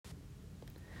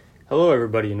Hello,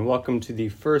 everybody, and welcome to the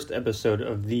first episode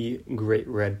of the Great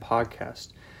Red Podcast.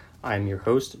 I'm your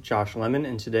host, Josh Lemon,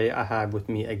 and today I have with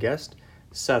me a guest,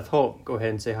 Seth Holt. Go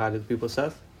ahead and say hi to the people,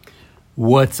 Seth.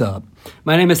 What's up?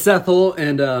 My name is Seth Holt,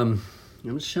 and I'm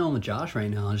just chilling with Josh right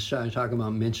now. I'm just trying to talk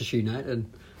about Manchester United.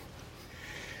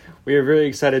 We are very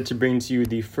excited to bring to you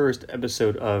the first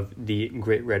episode of the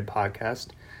Great Red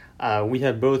Podcast. We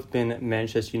have both been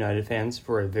Manchester United fans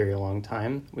for a very long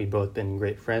time. We've both been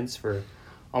great friends for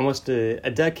almost a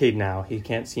decade now. He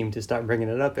can't seem to stop bringing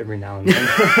it up every now and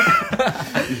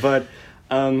then. But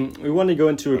we want to go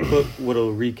into a quick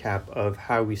little recap of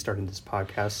how we started this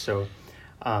podcast. So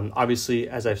obviously,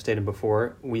 as I've stated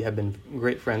before, we have been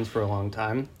great friends for a long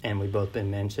time, and we've both been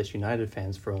Manchester United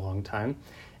fans for a long time.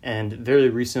 And very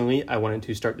recently, I wanted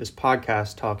to start this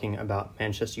podcast talking about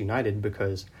Manchester United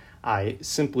because I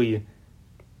simply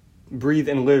breathe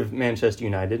and live Manchester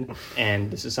United, and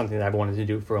this is something that I've wanted to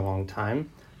do for a long time.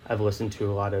 I've listened to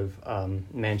a lot of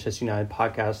Manchester United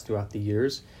podcasts throughout the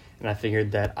years, and I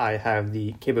figured that I have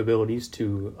the capabilities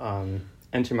to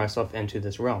enter myself into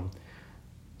this realm.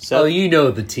 So, you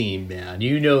know the team, man.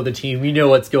 You know the team. We know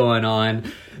what's going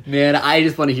on. Man, I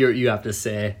just want to hear what you have to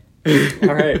say.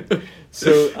 All right.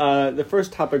 So the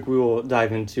first topic we will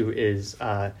dive into is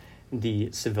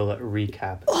the Sevilla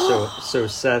recap. So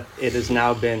Seth, it has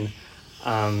now been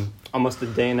almost a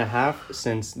day and a half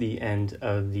since the end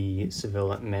of the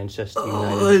Sevilla-Manchester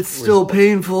United. Oh, it's still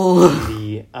painful.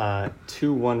 The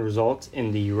 2-1 result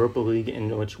in the Europa League,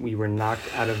 in which we were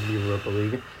knocked out of the Europa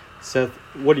League. Seth,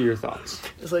 what are your thoughts?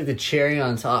 It's like the cherry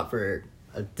on top for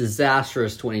a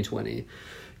disastrous 2020.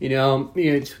 You know,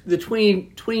 the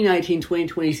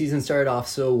 2019-2020 season started off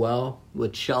so well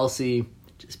with Chelsea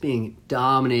just being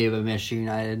dominated by Manchester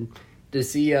United. To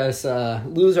see us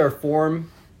lose our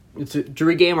form, to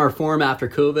regain our form after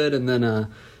COVID, and then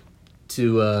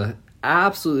to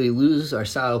absolutely lose our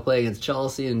style of play against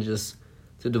Chelsea and just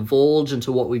to divulge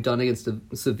into what we've done against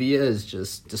Sevilla is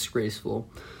just disgraceful.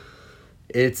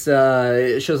 It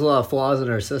shows a lot of flaws in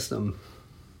our system.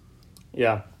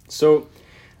 Yeah. So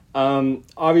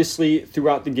obviously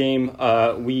throughout the game,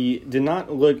 we did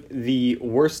not look the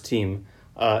worst team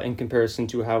in comparison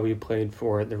to how we played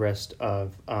for the rest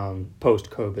of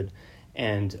post-COVID.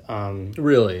 And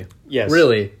really? Yes.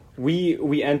 Really?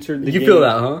 We entered the game. You feel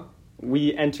that, huh?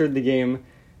 We entered the game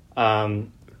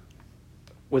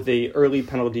with a early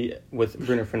penalty with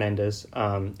Bruno Fernandes.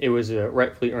 It was a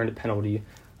rightfully earned penalty.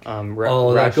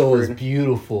 That goal was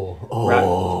beautiful.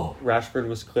 Rashford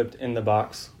was clipped in the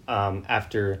box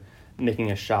after making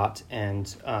a shot,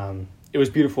 and it was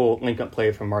beautiful link-up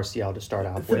play from Martial to start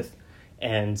out with.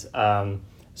 And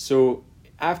so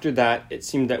after that, it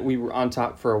seemed that we were on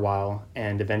top for a while,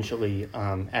 and eventually,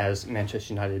 as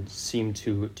Manchester United seemed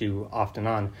to do often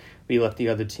on, we let the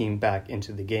other team back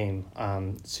into the game.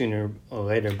 Sooner or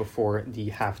later, before the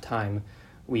halftime,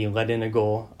 we let in a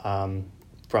goal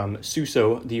from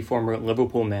Suso, the former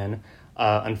Liverpool man.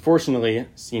 Unfortunately,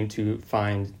 seemed to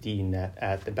find the net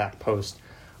at the back post.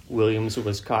 Williams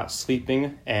was caught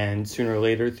sleeping, and sooner or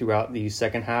later throughout the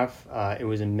second half, it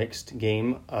was a mixed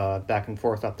game, back and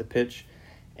forth off the pitch.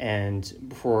 And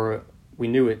before we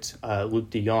knew it, Luke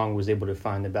de Jong was able to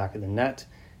find the back of the net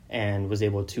and was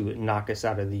able to knock us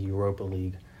out of the Europa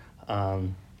League.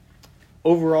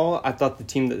 Overall, I thought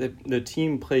the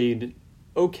team played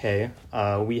okay.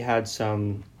 We had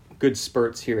some good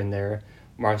spurts here and there.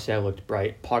 Martial looked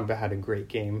bright. Pogba had a great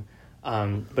game.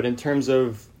 But in terms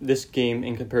of this game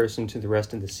in comparison to the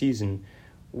rest of the season,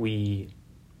 we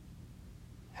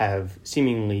have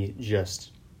seemingly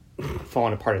just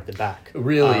fallen apart at the back.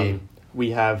 Really? We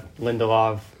have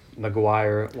Lindelof,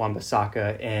 Maguire,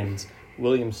 Wan-Bissaka, and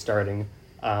Williams starting.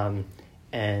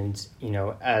 And,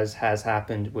 as has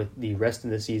happened with the rest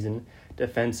of the season,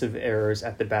 defensive errors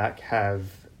at the back have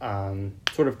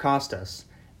sort of cost us.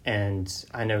 And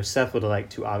I know Seth would like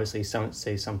to obviously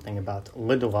say something about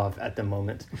Lindelof at the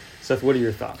moment. Seth, what are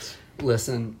your thoughts?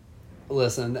 Listen.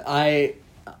 I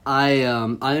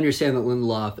understand that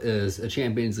Lindelof is a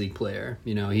Champions League player.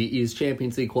 He's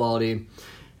Champions League quality.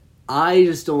 I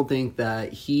just don't think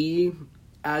that he,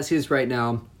 as he is right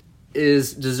now,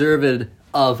 is deserved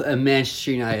of a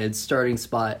Manchester United starting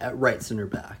spot at right center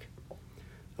back.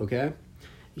 Okay?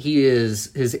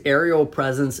 His aerial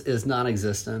presence is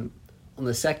non-existent. On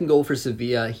the second goal for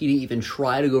Sevilla, he didn't even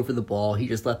try to go for the ball. He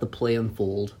just let the play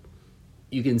unfold.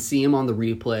 You can see him on the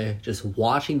replay, just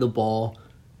watching the ball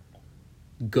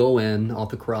go in off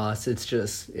the cross. It's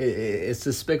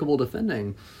despicable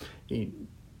defending.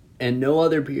 And no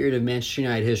other period of Manchester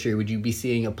United history would you be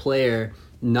seeing a player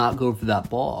not go for that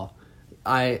ball.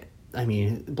 I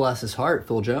mean, bless his heart,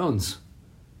 Phil Jones.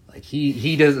 Like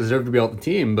he doesn't deserve to be on the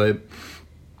team, but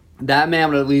that man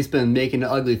would have at least been making an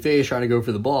ugly face trying to go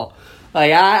for the ball.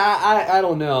 Like I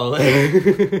don't know.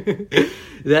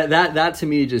 that to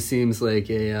me just seems like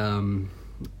an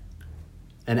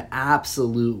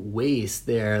absolute waste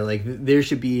there. Like there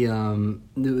should be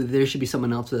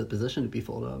someone else in that position to be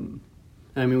filled up.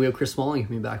 I mean, we have Chris Smalling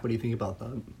coming back. What do you think about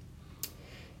that?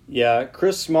 Yeah,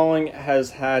 Chris Smalling has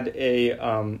had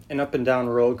an up and down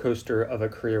roller coaster of a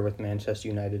career with Manchester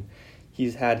United.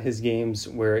 He's had his games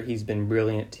where he's been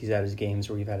brilliant. He's had his games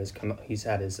where he's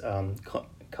had his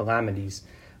calamities,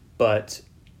 but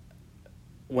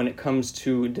when it comes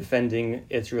to defending,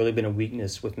 it's really been a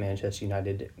weakness with Manchester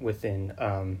United within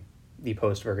the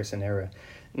post-Ferguson era.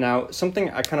 Now, something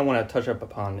I kind of want to touch up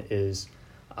upon is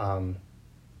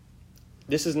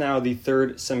this is now the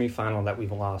third semifinal that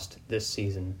we've lost this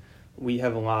season. We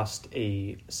have lost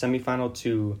a semifinal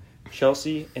to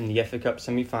Chelsea in the FA Cup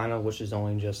semifinal, which is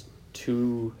only just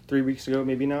 2-3 weeks ago,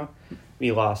 maybe now.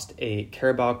 We lost a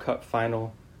Carabao Cup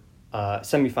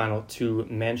semifinal to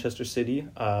Manchester City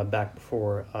back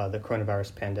before the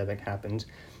coronavirus pandemic happened.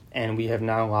 And we have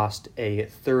now lost a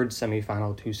third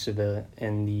semifinal to Sevilla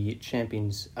in the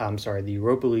the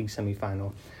Europa League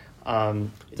semifinal.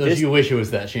 Don't you wish it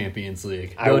was that Champions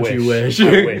League? I wish.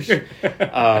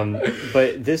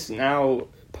 But this now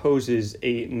poses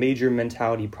a major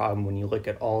mentality problem when you look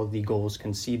at all of the goals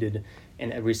conceded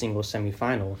in every single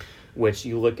semifinal, which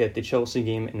you look at the Chelsea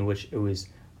game in which it was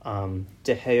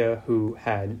De Gea who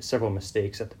had several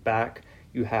mistakes at the back.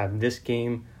 You have this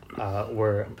game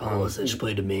where Pulisic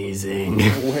played amazing.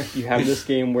 You have this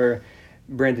game where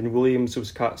Brandon Williams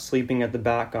was caught sleeping at the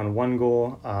back on one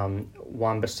goal.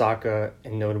 Wan-Bissaka,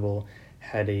 and notable,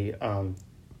 had a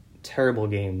terrible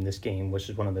game this game, which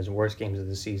is one of his worst games of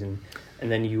the season.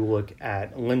 And then you look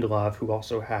at Lindelof, who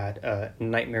also had a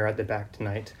nightmare at the back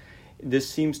tonight. This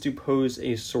seems to pose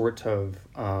a sort of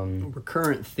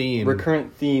recurrent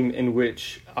theme in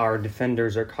which our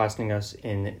defenders are costing us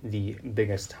in the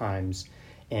biggest times.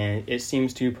 And it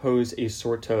seems to pose a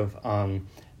sort of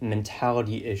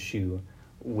mentality issue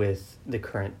with the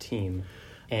current team.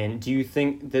 And do you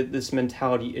think that this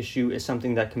mentality issue is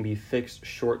something that can be fixed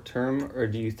short term, or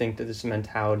do you think that this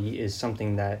mentality is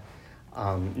something that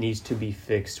needs to be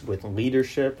fixed with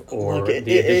leadership or the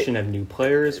addition of new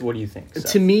players? What do you think,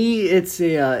 Seth? To me, it's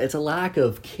a lack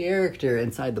of character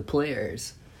inside the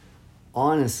players.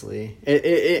 Honestly,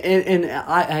 and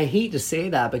I hate to say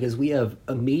that because we have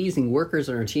amazing workers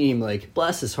on our team. Like,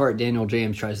 bless his heart, Daniel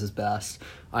James tries his best.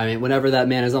 I mean, whenever that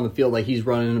man is on the field, like, he's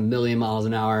running 1,000,000 miles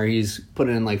an hour. He's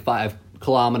putting in like 5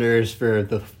 kilometers for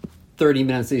the 30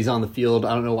 minutes that he's on the field.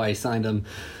 I don't know why he signed him,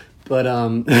 but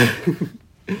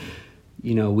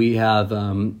you know, we have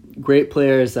great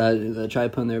players that try to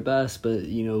put in their best, but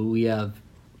you know, we have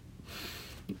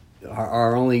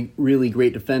our only really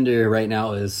great defender right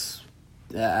now is.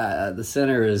 The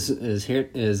center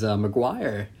is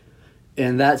Maguire,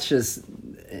 and that's just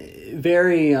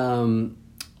very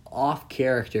off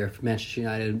character for Manchester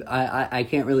United. I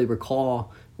can't really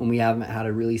recall when we haven't had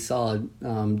a really solid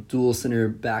dual center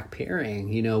back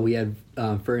pairing. You know, we had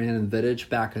Ferdinand and Vidic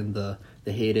back in the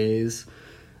heydays.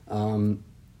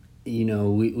 You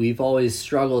know, we've always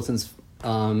struggled since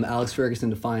Alex Ferguson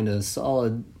to find a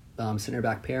solid center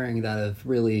back pairing that have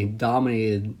really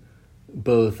dominated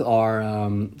both our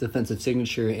defensive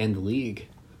signature and the league.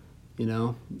 You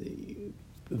know,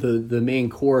 the main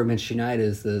core of Manchester United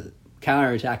is the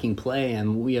counter-attacking play,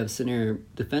 and we have center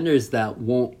defenders that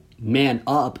won't man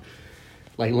up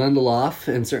like Lindelof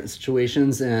in certain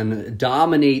situations and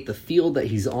dominate the field that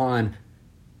he's on.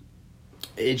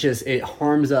 It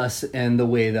harms us in the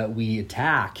way that we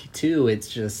attack too. It's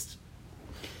just,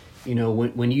 you know,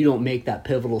 when you don't make that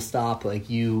pivotal stop, like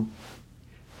you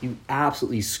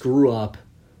absolutely screw up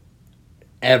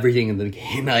everything in the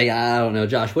game. Like, I don't know,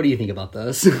 Josh, what do you think about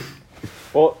this?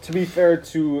 Well, to be fair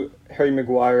to Harry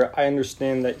Maguire, I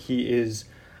understand that he is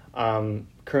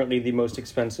currently the most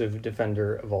expensive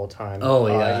defender of all time. Oh,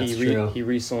 yeah, that's true. He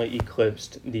recently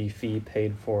eclipsed the fee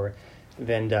paid for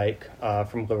Van Dijk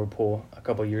from Liverpool a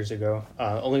couple years ago,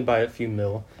 only by a few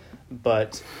mil.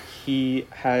 But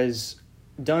he's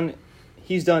done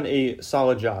a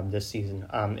solid job this season.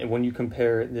 And when you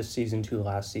compare this season to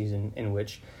last season, in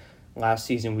which last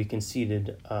season we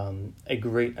conceded a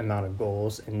great amount of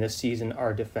goals, and this season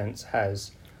our defense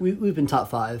has... We've been top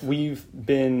 5. We've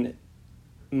been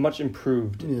much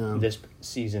improved this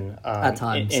season. At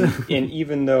times. and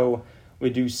even though we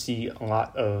do see a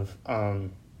lot of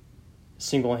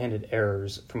single-handed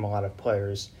errors from a lot of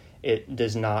players, it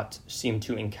does not seem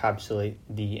to encapsulate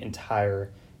the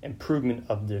entire improvement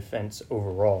of the defense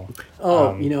overall.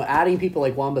 Adding people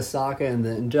like Wan-Bissaka and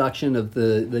the induction of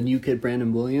the new kid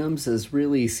Brandon Williams has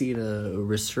really seen a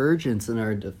resurgence in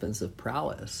our defensive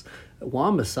prowess.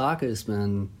 Wan-Bissaka has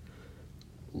been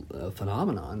a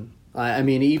phenomenon. I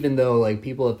mean, even though like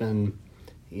people have been,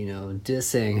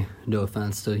 dissing, no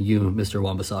offense to you, Mr.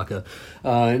 Wan-Bissaka,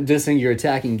 dissing your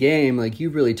attacking game, like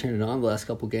you've really turned it on the last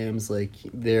couple games. Like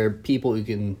there are people who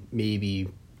can maybe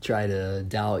try to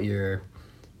doubt your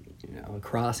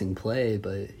crossing play,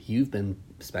 but you've been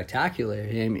spectacular.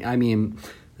 I mean,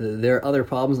 there are other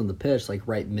problems on the pitch, like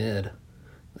right mid.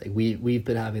 Like we've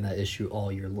been having that issue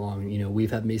all year long.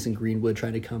 We've had Mason Greenwood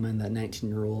trying to come in, that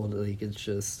 19-year-old. Like it's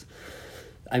just,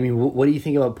 I mean, what do you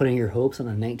think about putting your hopes on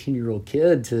a 19-year-old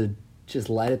kid to just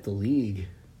light up the league?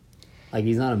 Like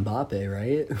he's not Mbappe,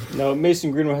 right? No,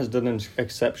 Mason Greenwood has done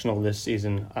exceptional this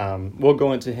season. We'll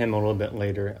go into him a little bit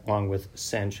later, along with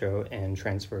Sancho and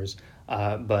transfers.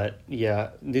 But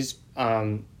yeah,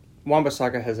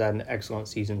 Wan-Bissaka has had an excellent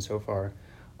season so far.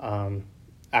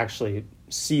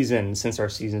 Since our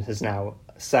season has now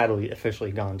sadly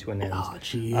officially gone to an end with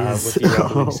the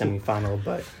Europa League semifinal.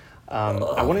 But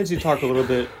I wanted to talk a little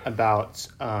bit about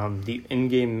the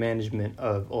in-game management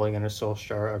of Ole Gunnar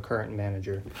Solskjaer, our current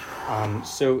manager.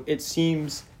 So it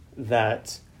seems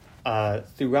that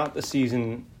throughout the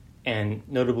season, and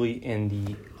notably in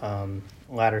the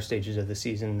latter stages of the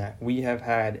season, that we have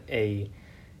had a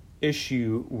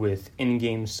issue with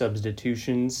in-game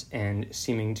substitutions and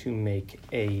seeming to make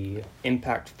a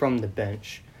impact from the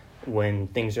bench when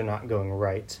things are not going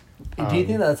right. Do you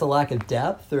think that's a lack of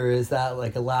depth, or is that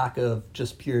like a lack of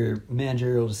just pure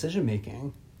managerial decision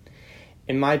making?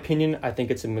 In my opinion, I think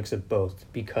it's a mix of both,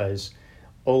 because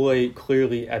Ole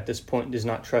clearly at this point does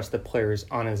not trust the players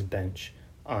on his bench.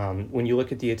 When you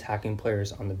look at the attacking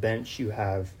players on the bench, you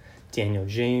have Daniel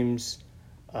James,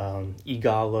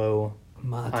 Ighalo,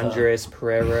 Mata, Andreas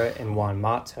Pereira, and Juan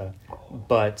Mata.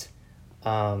 But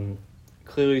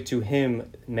clearly to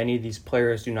him, many of these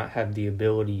players do not have the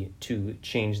ability to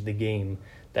change the game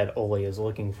that Ole is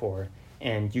looking for.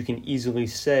 And you can easily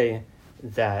say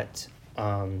that,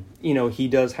 he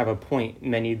does have a point.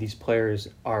 Many of these players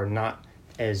are not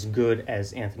as good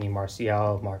as Anthony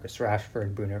Martial, Marcus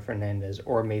Rashford, Bruno Fernandes,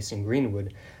 or Mason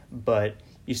Greenwood. But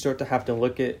you start to have to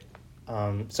look at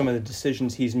some of the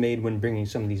decisions he's made when bringing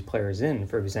some of these players in.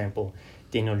 For example,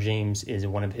 Daniel James is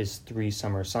one of his 3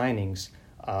 summer signings,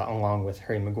 along with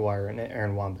Harry Maguire and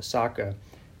Aaron Wan-Bissaka,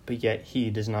 but yet he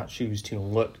does not choose to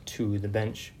look to the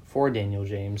bench for Daniel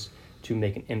James to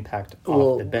make an impact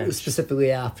off the bench.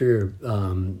 Specifically after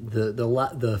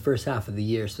the first half of the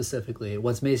year, specifically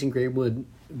once Mason Greenwood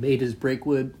made his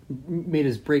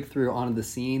breakthrough onto the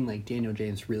scene, like Daniel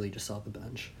James really just saw the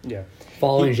bench. Yeah,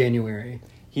 following January.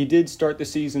 He did start the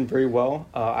season very well.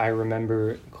 I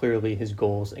remember clearly his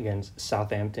goals against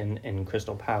Southampton and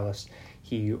Crystal Palace.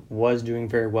 He was doing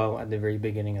very well at the very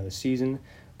beginning of the season,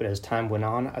 but as time went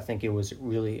on, I think it was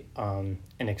really an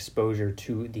exposure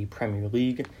to the Premier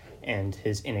League and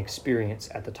his inexperience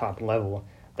at the top level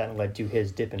that led to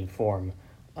his dip in form.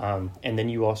 And then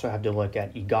you also have to look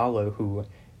at Ighalo, who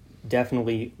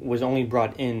definitely was only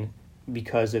brought in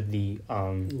because of the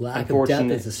lack of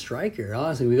depth as a striker.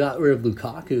 Honestly, we got rid of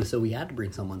Lukaku, so we had to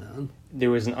bring someone in. There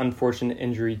was an unfortunate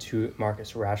injury to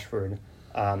Marcus Rashford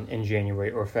in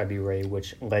January or February,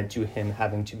 which led to him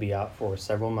having to be out for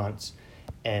several months.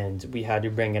 And we had to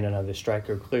bring in another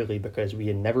striker, clearly, because we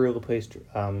had never replaced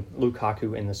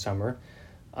Lukaku in the summer.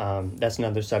 That's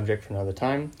another subject for another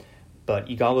time. But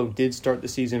Ighalo did start the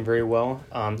season very well.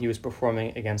 He was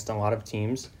performing against a lot of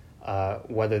teams.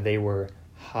 Whether they were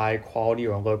high quality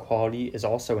or low quality is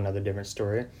also another different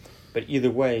story. But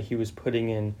either way, he was putting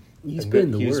in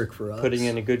putting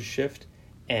in a good shift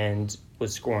and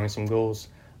was scoring some goals.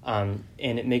 And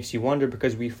it makes you wonder,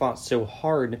 because we fought so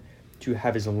hard to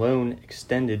have his loan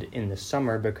extended in the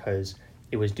summer because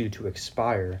it was due to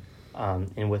expire.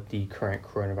 And with the current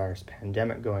coronavirus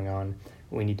pandemic going on,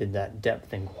 we needed that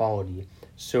depth and quality.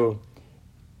 So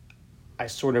I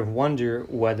sort of wonder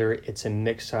whether it's a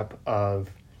mix-up of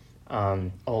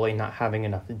Ole not having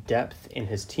enough depth in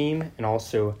his team, and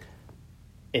also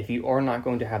if you are not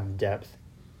going to have the depth,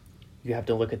 you have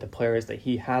to look at the players that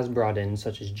he has brought in,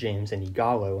 such as James and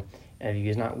Ighalo, and if he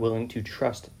is not willing to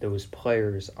trust those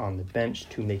players on the bench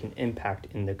to make an impact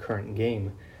in the current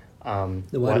game. Then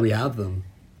why do we have them?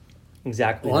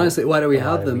 Exactly. Well, honestly, why do we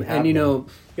have them? And, you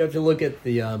have to look at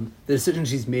the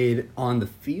decisions he's made on the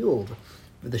field.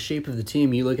 The shape of the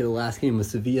team, you look at the last game with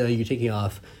Sevilla, you're taking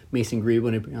off Mason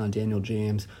Greenwood, you're putting on Daniel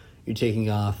James, you're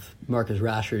taking off Marcus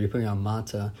Rashford, you're putting on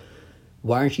Mata.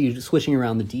 Why aren't you switching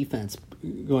around the defense?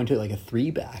 going to like a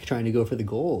 3-back, trying to go for the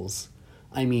goals.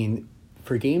 I mean,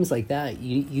 for games like that,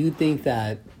 you think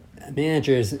that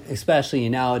managers, especially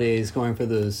nowadays, going for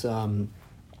those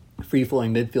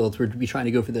free-flowing midfields, would be trying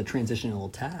to go for the transitional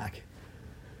attack.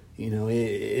 You know,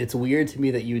 it's weird to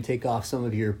me that you would take off some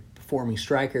of your performing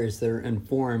strikers that are in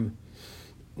form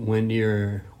when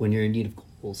you're in need of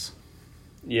goals.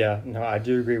 Yeah, no, I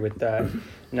do agree with that.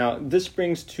 Now, this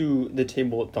brings to the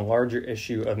table the larger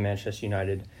issue of Manchester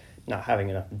United not having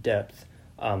enough depth.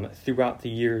 Throughout the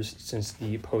years since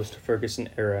the post-Ferguson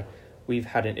era, we've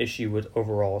had an issue with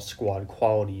overall squad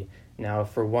quality. Now,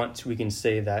 for once, we can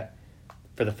say that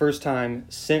for the first time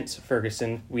since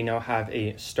Ferguson, we now have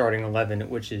a starting 11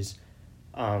 which is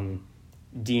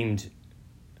deemed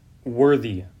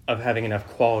worthy of having enough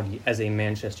quality as a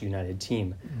Manchester United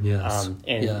team. Yes.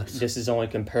 This is only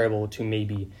comparable to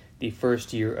maybe the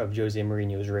first year of Jose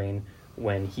Mourinho's reign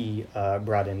when he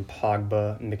brought in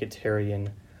Pogba, Mkhitaryan,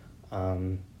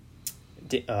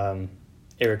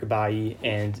 Eric Bailly,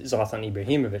 and Zlatan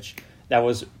Ibrahimovic. That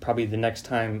was probably the next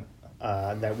time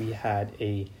that we had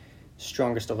a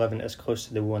strongest 11 as close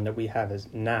to the one that we have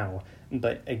as now.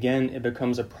 But again, it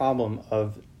becomes a problem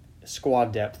of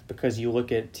squad depth because you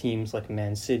look at teams like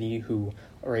Man City who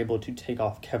are able to take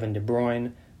off Kevin De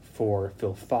Bruyne for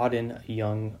Phil Foden, a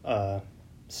young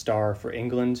star for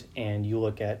England, and you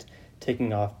look at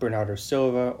taking off Bernardo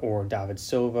Silva or David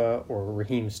Silva or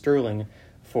Raheem Sterling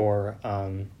for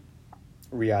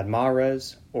Riyad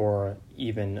Mahrez or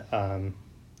even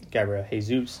Gabriel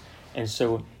Jesus. And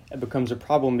so it becomes a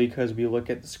problem because we look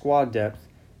at the squad depth,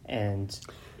 and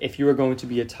if you are going to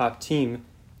be a top team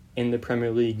in the Premier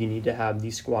League, you need to have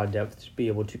the squad depth to be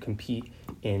able to compete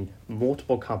in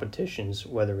multiple competitions,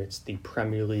 whether it's the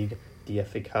Premier League, the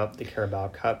FA Cup, the Carabao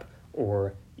Cup,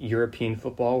 or European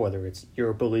football, whether it's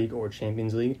Europa League or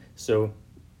Champions League. So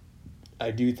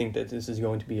I do think that this is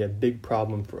going to be a big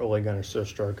problem for Ole Gunnar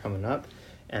Solskjaer coming up,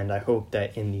 and I hope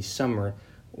that in the summer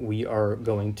we are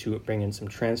going to bring in some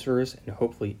transfers and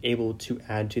hopefully able to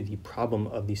add to the problem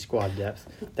of the squad depth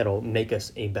that'll make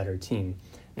us a better team.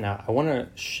 Now, I want to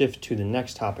shift to the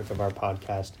next topic of our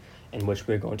podcast, in which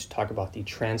we're going to talk about the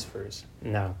transfers.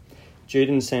 Now,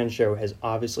 Jadon Sancho has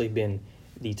obviously been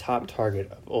the top target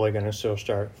of Ole Gunnar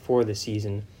Solskjaer for the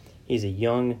season. He's a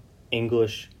young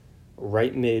English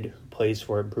right mid who plays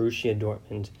for Borussia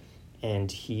Dortmund, and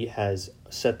he has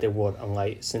set the world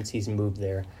alight since he's moved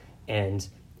there. And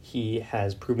he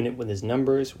has proven it with his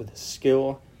numbers, with his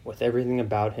skill, with everything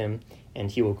about him,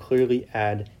 and he will clearly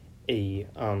add a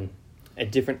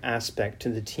different aspect to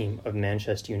the team of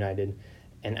Manchester United,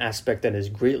 an aspect that is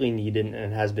greatly needed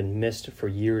and has been missed for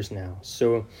years now.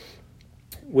 So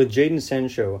with Jadon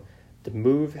Sancho, the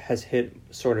move has hit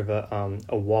sort of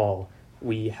a wall.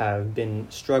 We have been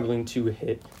struggling to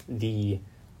hit the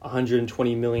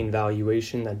 120 million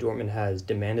valuation that Dortmund has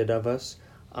demanded of us.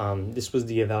 This was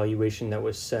the evaluation that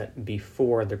was set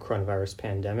before the coronavirus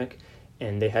pandemic,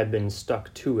 and they had been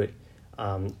stuck to it,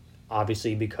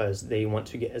 obviously because they want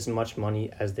to get as much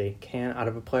money as they can out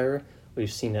of a player.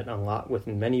 We've seen it a lot with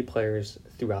many players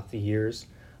throughout the years,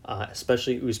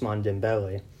 especially Ousmane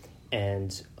Dembele.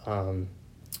 And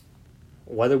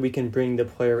whether we can bring the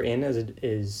player in as it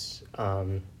is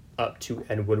up to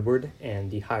Ed Woodward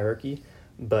and the hierarchy,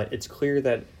 but it's clear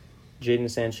that Jadon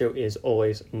Sancho is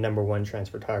always number one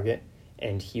transfer target,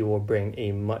 and he will bring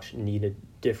a much-needed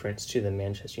difference to the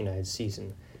Manchester United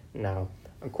season. Now,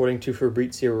 according to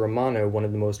Fabrizio Romano, one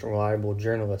of the most reliable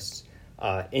journalists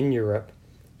in Europe,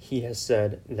 he has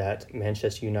said that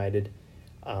Manchester United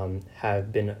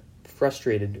have been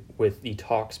frustrated with the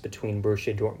talks between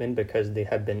Borussia Dortmund because they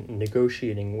have been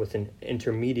negotiating with an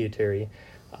intermediary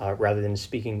rather than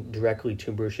speaking directly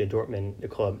to Borussia Dortmund, the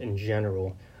club in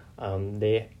general.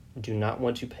 They do not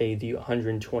want to pay the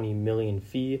 120 million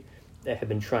fee. They have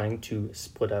been trying to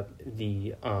split up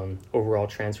the overall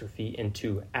transfer fee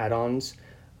into add-ons.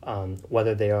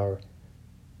 Whether they are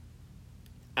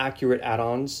accurate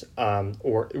add-ons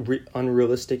or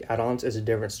unrealistic add-ons is a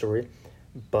different story,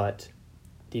 but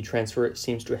the transfer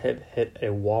seems to have hit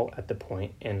a wall at the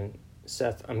point. And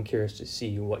Seth, I'm curious to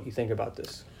see what you think about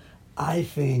this. I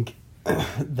think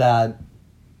that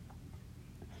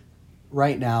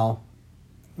right now,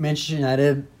 Manchester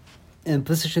United, in the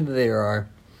position that they are,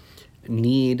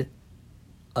 need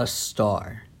a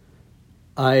star.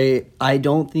 I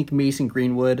don't think Mason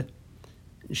Greenwood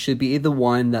should be the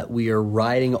one that we are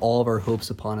riding all of our hopes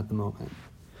upon at the moment.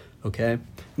 Okay?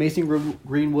 Mason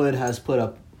Greenwood has put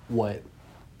up,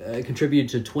 contributed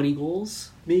to 20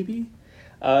 goals, maybe?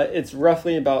 It's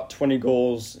roughly about 20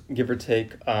 goals, give or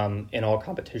take, in all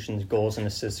competitions, goals and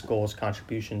assists, goals,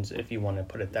 contributions, if you want to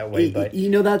put it that way. But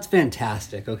that's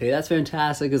fantastic. Okay, that's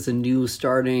fantastic. As a new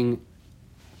starting,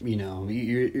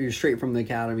 you're straight from the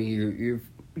academy. You're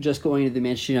just going to the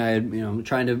Manchester United,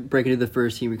 trying to break into the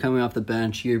first team. You're coming off the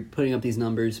bench. You're putting up these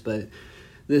numbers, but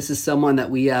this is someone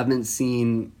that we haven't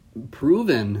seen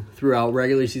proven throughout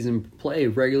regular season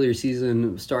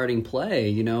starting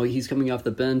play. He's coming off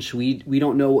the bench. We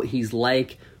don't know what he's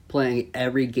like playing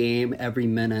every game, every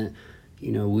minute.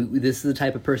 This is the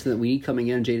type of person that we need coming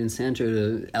in, Jadon Sancho,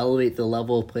 to elevate the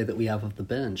level of play that we have off the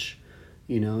bench.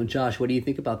 Josh, what do you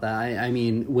think about that? I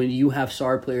mean, when you have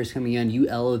star players coming in, you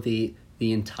elevate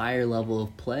the entire level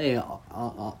of play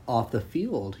off the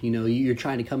field. You're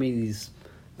trying to come into these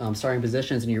starting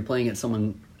positions, and you're playing at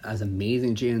someone as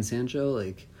amazing Jadon Sancho.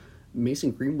 Like,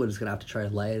 Mason Greenwood is going to have to try to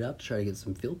light it up to try to get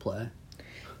some field play.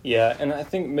 Yeah, and I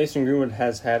think Mason Greenwood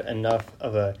has had enough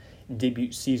of a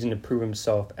debut season to prove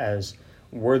himself as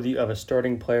worthy of a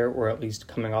starting player, or at least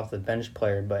coming off the bench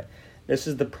player. But this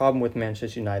is the problem with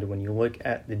Manchester United when you look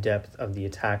at the depth of the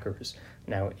attackers.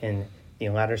 Now, in the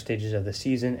latter stages of the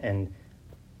season, and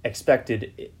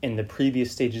expected in the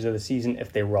previous stages of the season,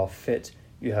 if they were all fit,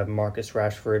 you have Marcus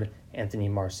Rashford, Anthony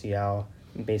Martial,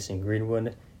 Mason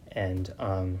Greenwood, and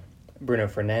Bruno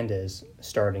Fernandes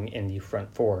starting in the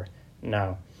front four.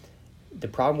 Now, the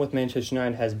problem with Manchester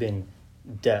United has been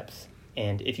depth,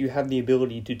 and if you have the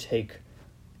ability to take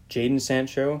Jadon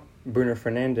Sancho, Bruno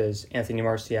Fernandes, Anthony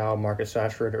Martial, Marcus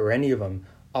Rashford, or any of them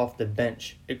off the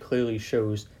bench, it clearly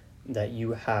shows that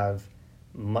you have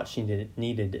much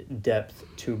needed depth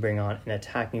to bring on an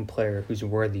attacking player who's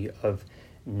worthy of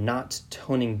not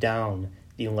toning down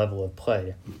the level of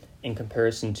play. In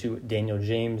comparison to Daniel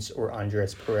James or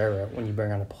Andres Pereira, when you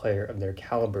bring on a player of their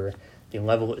caliber, the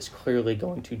level is clearly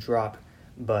going to drop.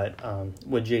 But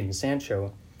with Jadon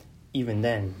Sancho, even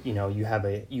then,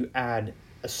 you add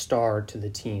a star to the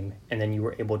team, and then you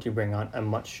were able to bring on a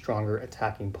much stronger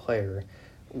attacking player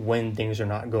when things are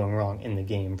not going wrong in the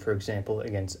game. For example,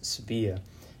 against Sevilla,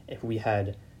 if we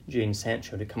had Jadon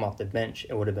Sancho to come off the bench,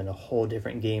 it would have been a whole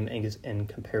different game in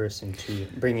comparison to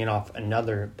bringing off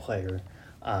another player.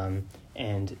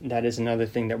 And that is another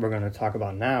thing that we're going to talk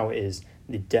about now, is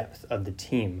the depth of the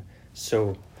team.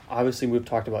 So obviously we've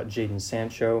talked about Jadon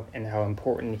Sancho and how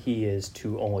important he is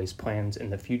to Ole's plans in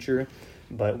the future,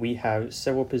 but we have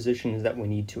several positions that we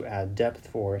need to add depth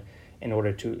for in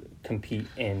order to compete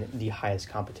in the highest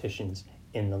competitions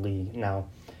in the league. Now,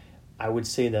 I would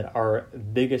say that our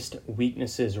biggest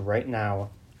weaknesses right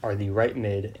now are the right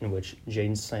mid, in which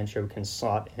Jadon Sancho can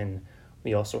slot in.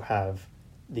 We also have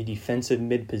the defensive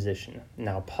mid position.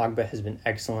 Now, Pogba has been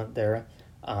excellent there.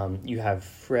 You have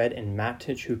Fred and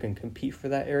Matic who can compete for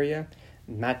that area.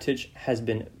 Matic has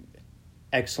been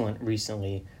excellent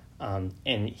recently,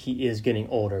 and he is getting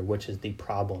older, which is the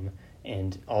problem.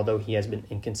 And although he has been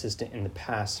inconsistent in the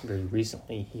past, very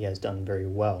recently he has done very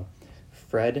well.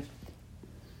 Fred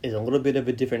is a little bit of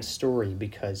a different story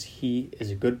because he is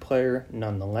a good player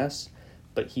nonetheless,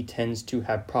 but he tends to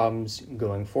have problems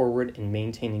going forward and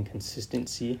maintaining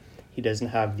consistency. He doesn't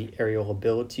have the aerial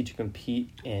ability to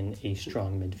compete in a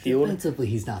strong midfield. Defensively,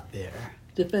 he's not there.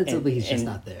 Defensively, he's just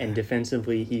not there. And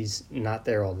defensively, he's not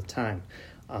there all the time.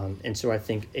 And so I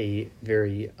think a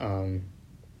very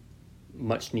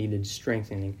much-needed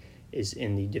strengthening is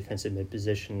in the defensive mid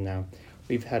position now.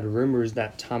 We've had rumors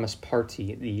that Thomas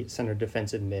Partey, the center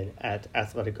defensive mid at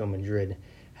Atletico Madrid,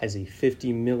 has a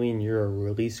 50 million euro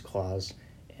release clause,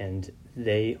 and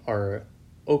they are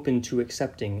open to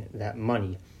accepting that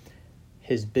money.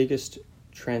 His biggest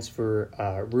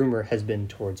transfer rumor has been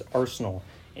towards Arsenal,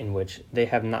 in which they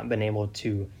have not been able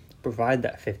to provide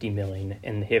that 50 million,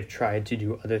 and they have tried to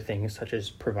do other things such as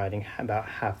providing about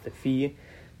half the fee.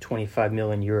 25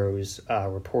 million euros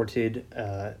reported,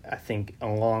 I think,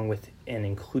 along with an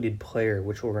included player,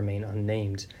 which will remain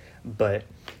unnamed. But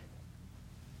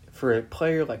for a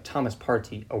player like Thomas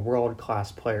Partey, a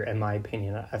world-class player, in my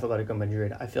opinion, at Atletico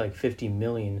Madrid, I feel like 50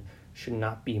 million should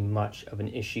not be much of an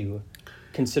issue,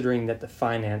 considering that the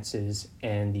finances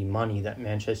and the money that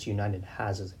Manchester United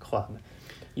has as a club.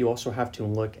 You also have to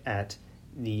look at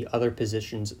the other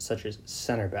positions, such as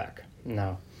center back.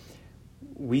 Now,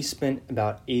 we spent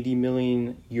about 80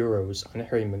 million euros on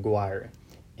Harry Maguire,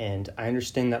 and I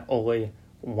understand that Ole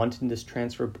wanted this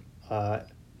transfer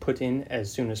put in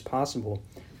as soon as possible.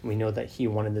 We know that he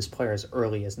wanted this player as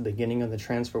early as the beginning of the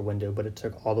transfer window, but it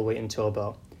took all the way until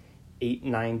about 8,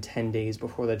 9, 10 days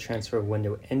before the transfer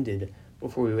window ended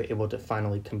before we were able to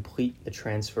finally complete the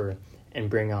transfer and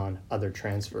bring on other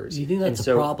transfers. Do you think that's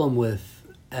a problem with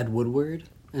Ed Woodward?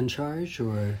 in charge,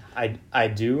 or? I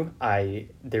do.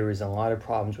 There is a lot of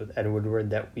problems with Ed Woodward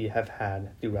that we have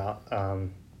had throughout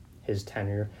his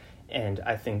tenure, and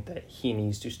I think that he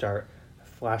needs to start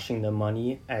flashing the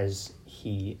money as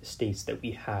he states that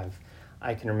we have.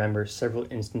 I can remember several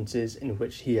instances in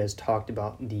which he has talked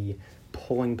about the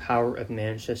pulling power of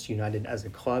Manchester United as a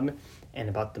club and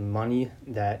about the money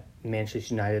that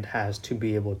Manchester United has to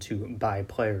be able to buy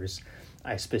players.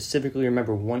 I specifically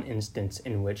remember one instance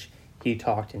in which he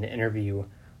talked in an interview.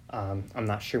 I'm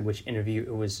not sure which interview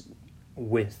it was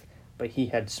with, but he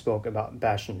had spoke about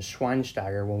Bastian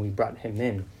Schweinsteiger when we brought him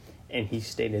in, and he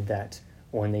stated that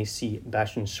when they see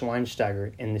Bastian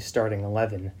Schweinsteiger in the starting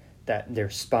 11, that their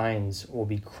spines will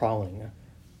be crawling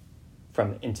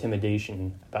from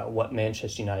intimidation about what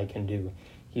Manchester United can do.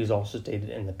 He's also stated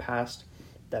in the past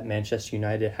that Manchester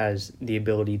United has the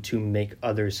ability to make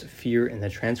others fear in the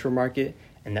transfer market,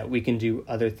 and that we can do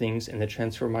other things in the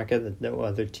transfer market that no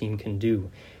other team can do.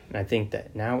 And I think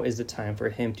that now is the time for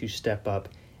him to step up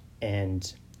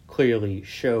and clearly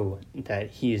show that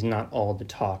he is not all the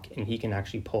talk and he can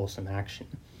actually pull some action.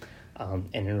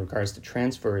 And in regards to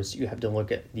transfers, you have to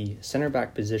look at the center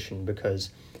back position,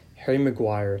 because Harry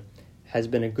Maguire has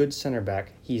been a good center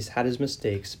back. He's had his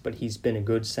mistakes, but he's been a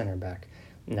good center back.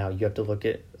 Now you have to look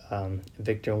at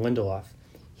Victor Lindelof.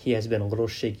 He has been a little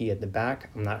shaky at the back.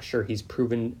 I'm not sure he's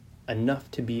proven enough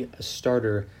to be a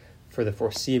starter for the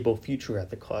foreseeable future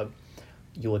at the club.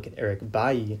 You look at Eric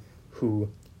Bailly, who,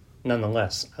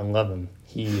 nonetheless, I love him.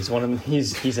 He's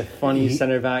a funny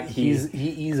center back.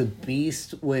 He's a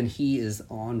beast when he is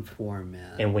on form,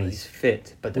 man. And when he's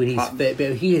fit, but but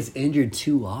he is injured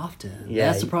too often. Yeah,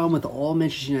 that's the problem with all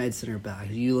Manchester United center backs.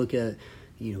 You look at,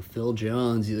 Phil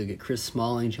Jones. You look at Chris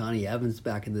Smalling, Johnny Evans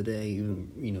back in the day.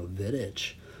 Even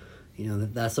Vidic.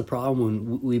 That's the problem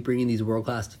when we bring in these world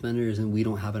class defenders and we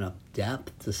don't have enough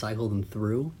depth to cycle them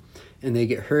through, and they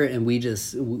get hurt, and we're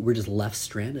just left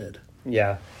stranded.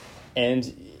 Yeah,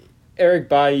 and Eric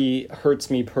Bailly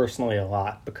hurts me personally a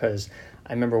lot, because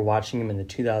I remember watching him in the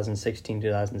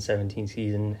 2016-2017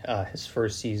 season, his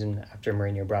first season after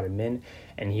Mourinho brought him in,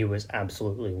 and he was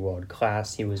absolutely world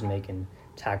class. He was making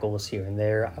tackles here and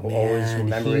there. I will always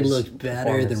remember he his looked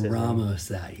better than Ramos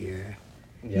that year.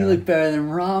 Yeah. He looked better than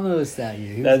Ramos that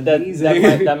year.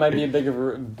 That might be a bit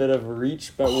of a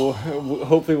reach, but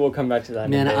hopefully we'll come back to that.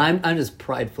 Man, I'm just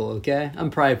prideful. Okay, I'm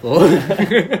prideful.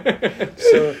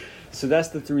 So that's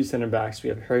the three center backs. We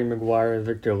have Harry Maguire,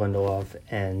 Victor Lindelof,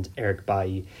 and Eric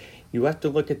Bailly. You have to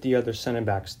look at the other center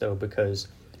backs, though, because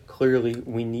clearly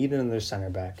we need another center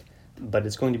back, but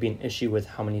it's going to be an issue with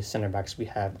how many center backs we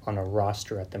have on a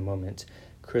roster at the moment.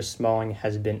 Chris Smalling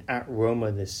has been at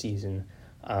Roma this season.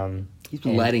 He's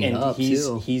been lighting it up,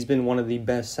 too. He's been one of the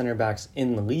best center backs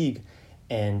in the league,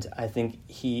 and I think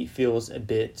he feels a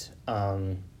bit...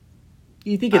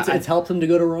 You think it's helped him to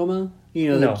go to Roma?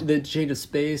 No. The change of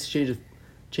space,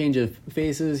 change of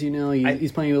faces.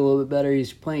 He's playing a little bit better.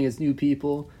 He's playing as new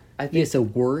people. He has to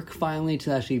work finally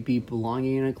to actually be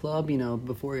belonging in a club.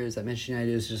 Before he was at Manchester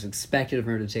United, it was just expected of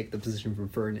him to take the position from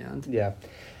Ferdinand. Yeah,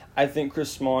 I think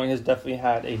Chris Smalling has definitely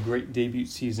had a great debut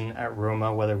season at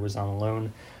Roma, whether it was on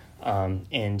loan,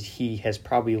 and he has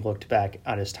probably looked back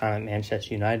at his time at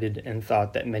Manchester United and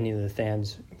thought that many of the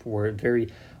fans were very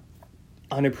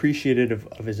unappreciated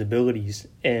of his abilities,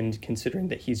 and considering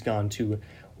that he's gone to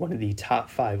one of the top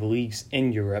 5 leagues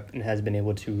in Europe and has been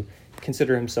able to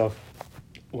consider himself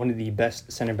one of the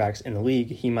best center backs in the league,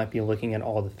 he might be looking at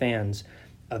all the fans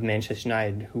of Manchester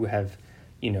United who have,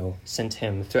 sent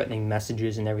him threatening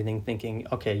messages and everything, thinking,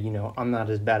 okay, I'm not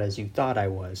as bad as you thought I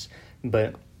was,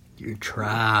 but you're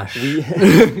trash.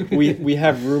 We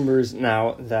have rumors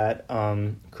now that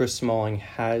Chris Smalling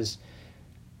has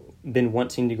been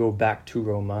wanting to go back to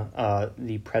Roma.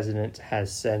 The president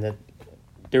has said that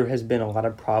there has been a lot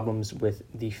of problems with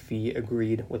the fee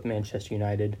agreed with Manchester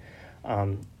United,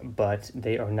 but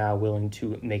they are now willing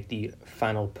to make the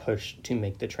final push to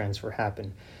make the transfer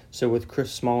happen. So with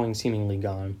Chris Smalling seemingly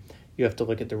gone, you have to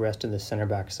look at the rest of the center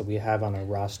backs that we have on our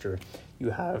roster. You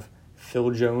have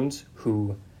Phil Jones,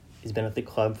 who has been at the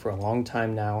club for a long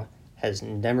time now, has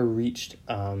never reached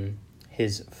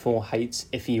his full heights,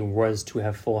 if he was to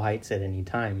have full heights at any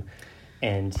time,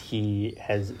 and he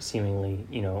has seemingly,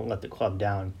 let the club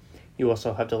down. You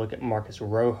also have to look at Marcus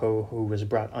Rojo, who was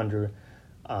brought under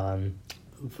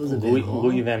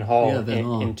Louis van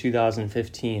Gaal in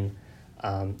 2015,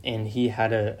 and he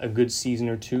had a good season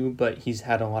or two, but he's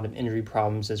had a lot of injury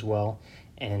problems as well,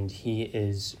 and he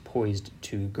is poised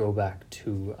to go back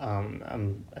to,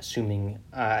 I'm assuming,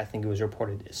 I think it was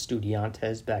reported,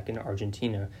 Estudiantes back in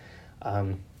Argentina.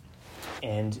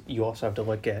 And you also have to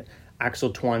look at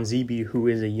Axel Tuanzebe, who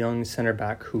is a young center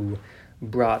back who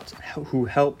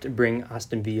helped bring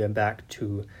Aston Villa back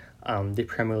to the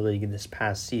Premier League this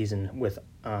past season with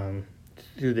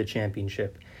through the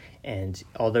championship. And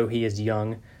although he is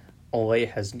young, Ole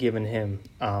has given him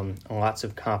lots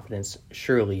of confidence,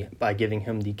 surely, by giving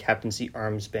him the captaincy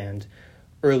armband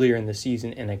earlier in the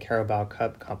season in a Carabao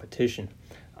Cup competition.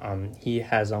 He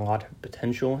has a lot of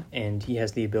potential, and he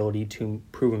has the ability to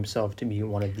prove himself to be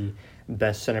one of the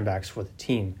best center backs for the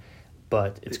team.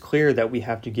 But it's clear that we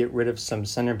have to get rid of some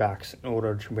center backs in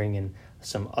order to bring in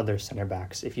some other center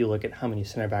backs. If you look at how many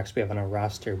center backs we have on our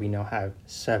roster, we now have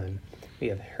 7. We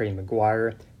have Harry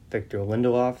Maguire, Victor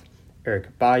Lindelof,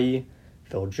 Eric Bailly,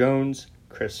 Phil Jones,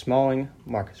 Chris Smalling,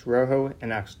 Marcus Rojo,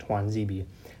 and Axel Tuanzebe.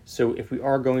 So if we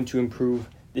are going to improve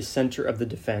the center of the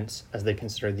defense, as they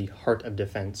consider the heart of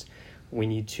defense, we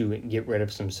need to get rid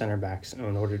of some center backs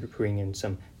in order to bring in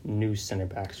some new center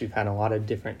backs. We've had a lot of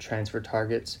different transfer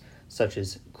targets, such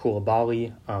as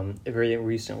Koulibaly, very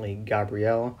recently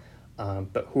Gabriel,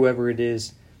 but whoever it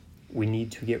is, we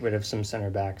need to get rid of some center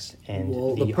backs,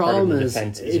 and the problem is,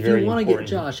 defense is very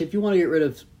important. If you want to get rid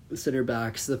of center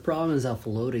backs, the problem is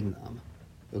offloading them.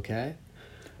 Okay,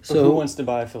 so who wants to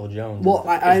buy Phil Jones? Well,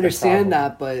 I understand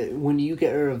that, but when you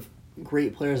get rid of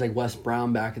great players like Wes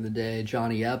Brown back in the day,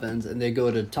 Johnny Evans, and they go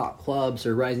to top clubs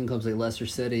or rising clubs like Leicester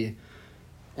City,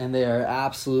 and they are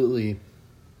absolutely,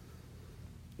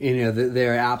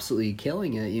 they're absolutely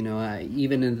killing it.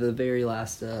 Even in the very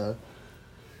last day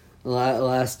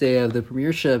of the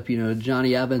Premiership,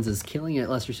 Johnny Evans is killing it at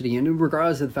Leicester City, and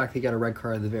regardless of the fact that he got a red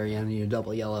card at the very end,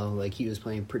 double yellow, like he was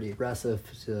playing pretty aggressive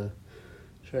to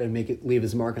try to leave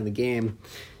his mark on the game.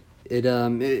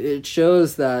 It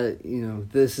shows that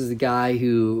this is a guy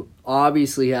who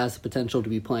obviously has the potential to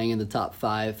be playing in the top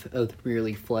 5 of the Premier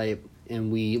League flight,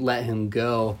 and we let him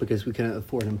go because we couldn't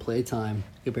afford him play time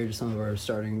compared to some of our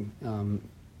starting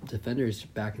defenders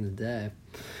back in the day.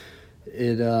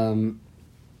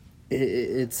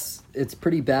 It's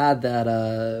pretty bad that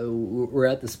we're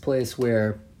at this place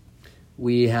where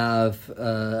we have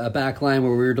a back line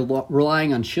where we're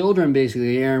relying on children,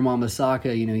 basically. Aaron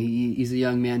Wan-Bissaka, he's a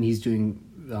young man. He's doing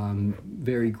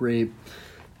very great.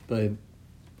 But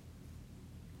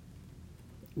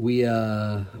we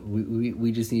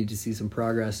just need to see some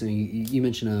progress. And you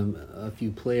mentioned a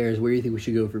few players. Where do you think we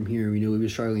should go from here? We were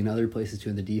struggling in other places too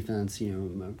in the defense,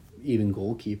 even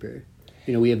goalkeeper.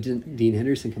 We have Dean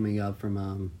Henderson coming up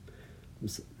from...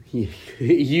 You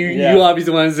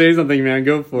obviously want to say something, man.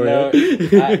 Go for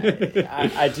it.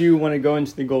 I do want to go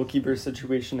into the goalkeeper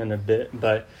situation in a bit,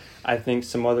 but I think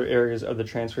some other areas of the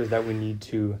transfers that we need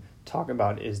to talk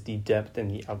about is the depth in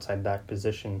the outside back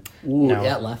position.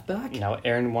 Left back? Now,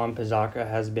 Aaron Wan-Bissaka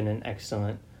has been an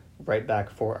excellent right back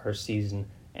for our season,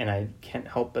 and I can't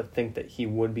help but think that he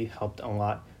would be helped a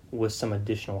lot with some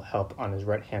additional help on his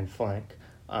right-hand flank.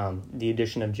 The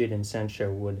addition of Jadon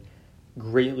Sancho would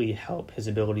greatly help his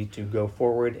ability to go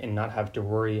forward and not have to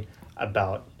worry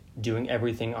about doing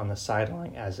everything on the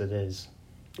sideline as it is.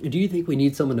 Do you think we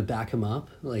need someone to back him up?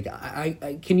 Like,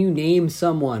 can you name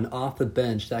someone off the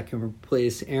bench that can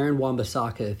replace Aaron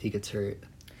Wan-Bissaka if he gets hurt?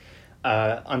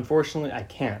 Unfortunately, I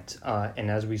can't. And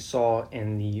as we saw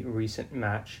in the recent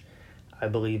match, I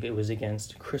believe it was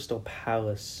against Crystal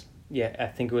Palace. Yeah, I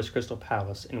think it was Crystal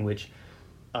Palace, in which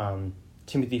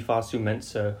Timothy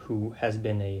Fosu-Mensah, who has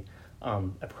been a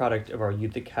product of our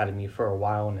youth academy for a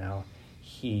while now,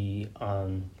 he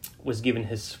was given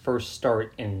his first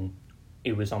start in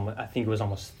I think it was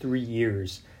almost 3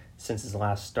 years since his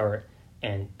last start,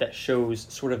 and that shows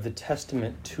sort of the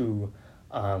testament to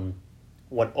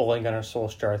what Ole Gunnar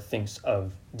Solskjaer thinks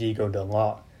of Diego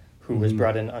Dalot, who was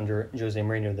brought in under Jose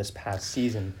Mourinho this past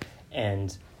season.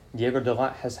 And Diego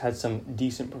Dalot has had some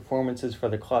decent performances for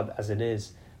the club as it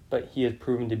is, but he has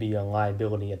proven to be a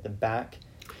liability at the back.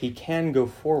 He can go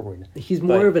forward. He's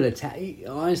more of an attack.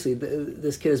 Honestly,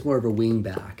 this kid is more of a wing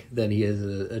back than he is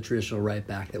a traditional right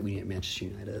back that we need at Manchester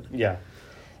United. Yeah,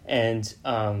 and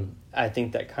I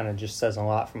think that kind of just says a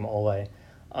lot from Ole,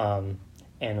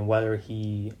 and whether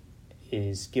he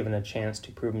is given a chance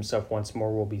to prove himself once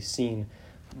more will be seen.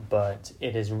 But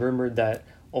it is rumored that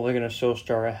Ole Gunnar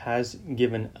Solskjaer has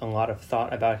given a lot of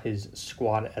thought about his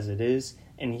squad as it is,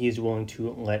 and he is willing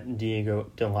to let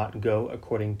Diego Dalot go,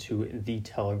 according to The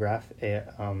Telegraph,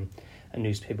 a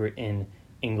newspaper in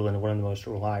England, one of the most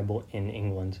reliable in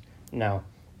England. Now,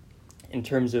 in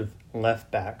terms of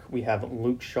left back, we have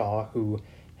Luke Shaw, who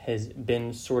has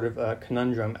been sort of a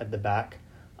conundrum at the back.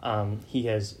 He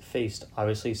has faced,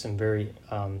 obviously, some very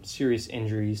serious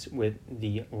injuries with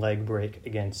the leg break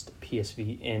against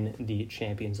PSV in the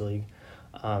Champions League.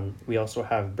 We also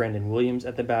have Brandon Williams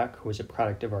at the back, who is a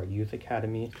product of our youth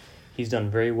academy. He's done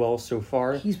very well so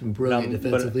far. He's been brilliant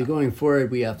defensively. Going forward,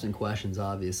 we have some questions,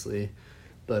 obviously,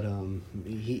 but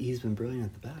he's been brilliant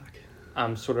at the back.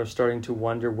 I'm sort of starting to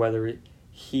wonder whether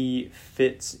he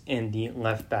fits in the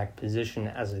left back position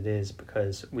as it is,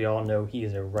 because we all know he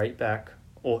is a right back,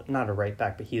 well, not a right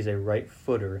back, but he is a right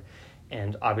footer,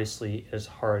 and obviously it is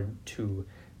hard to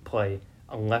play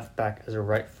a left back as a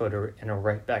right footer and a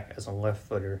right back as a left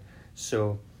footer.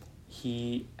 So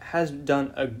he has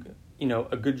done a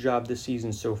good job this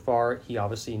season so far. He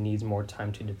obviously needs more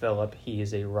time to develop. He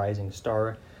is a rising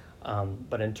star.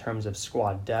 But in terms of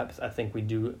squad depth, I think we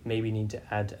do maybe need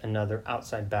to add another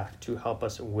outside back to help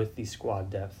us with the squad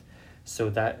depth. So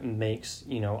that makes,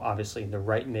 obviously the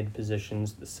right mid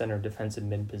positions, the center defensive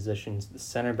mid positions, the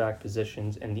center back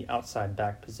positions, and the outside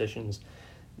back positions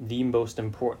the most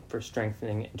important for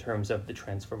strengthening in terms of the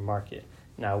transfer market.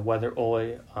 Now, whether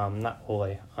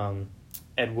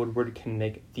Ed Woodward can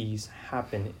make these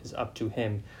happen is up to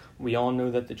him. We all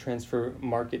know that the transfer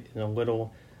market is a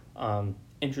little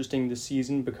interesting this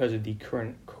season because of the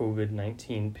current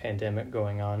COVID-19 pandemic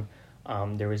going on.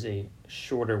 There is a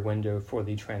shorter window for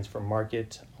the transfer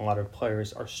market. A lot of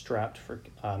clubs are strapped for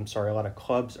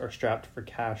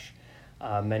cash.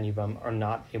 Many of them are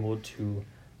not able to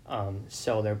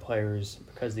sell their players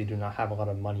because they do not have a lot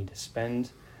of money to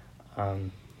spend,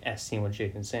 as seen with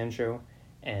Jadon Sancho.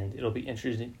 And it'll be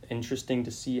interesting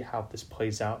to see how this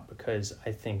plays out, because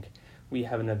I think we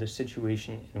have another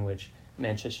situation in which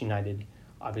Manchester United,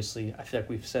 obviously, I feel like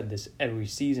we've said this every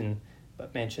season,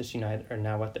 but Manchester United are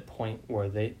now at the point where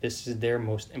this is their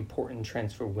most important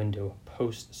transfer window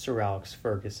post Sir Alex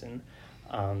Ferguson.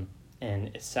 And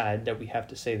it's sad that we have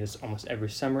to say this almost every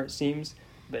summer, it seems,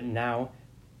 but now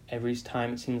every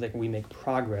time it seems like we make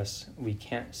progress, we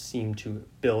can't seem to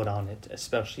build on it,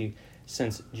 especially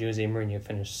since Jose Mourinho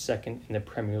finished second in the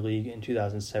Premier League in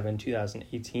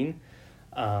 2007-2018.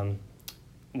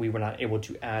 We were not able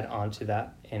to add on to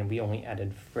that, and we only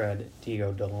added Fred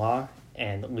Diego Dela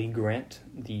and Lee Grant,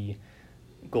 the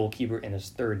goalkeeper in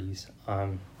his 30s.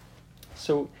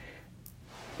 So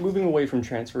moving away from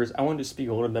transfers, I wanted to speak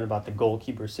a little bit about the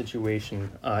goalkeeper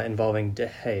situation involving De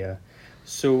Gea.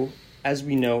 So as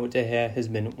we know, De Gea has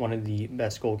been one of the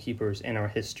best goalkeepers in our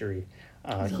history.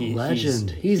 He's a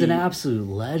legend. He's an absolute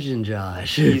legend,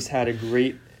 Josh. He's had a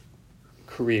great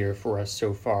career for us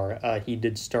so far. He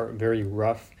did start very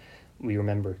rough. We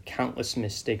remember countless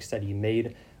mistakes that he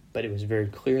made, but it was very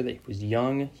clear that he was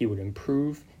young, he would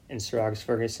improve, and Sir Alex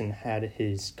Ferguson had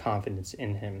his confidence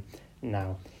in him.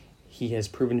 Now, he has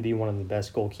proven to be one of the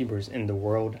best goalkeepers in the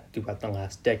world throughout the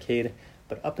last decade,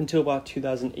 but up until about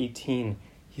 2018,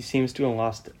 he seems to have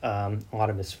lost a lot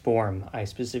of his form. I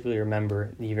specifically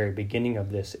remember the very beginning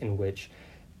of this, in which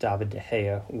David De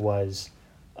Gea was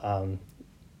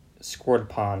scored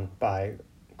upon by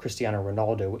Cristiano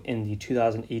Ronaldo in the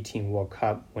 2018 World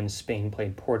Cup when Spain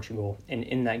played Portugal. And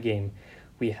in that game,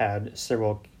 we had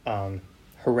several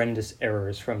horrendous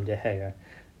errors from De Gea.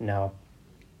 Now,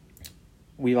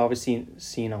 we've obviously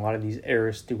seen a lot of these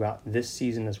errors throughout this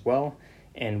season as well,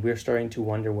 and we're starting to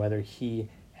wonder whether he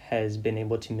has been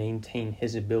able to maintain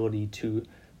his ability to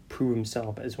prove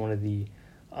himself as one of the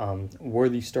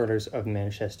worthy starters of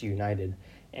Manchester United.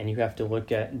 And you have to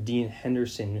look at Dean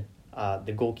Henderson,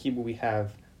 the goalkeeper we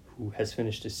have, who has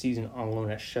finished the season on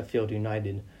loan at Sheffield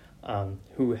United,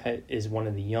 who is one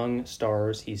of the young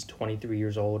stars. He's 23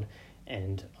 years old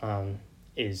and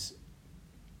is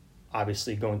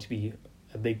obviously going to be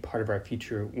a big part of our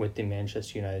future with the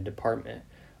Manchester United department.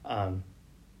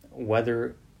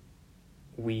 Whether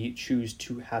we choose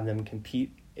to have them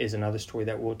compete is another story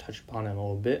that we'll touch upon in a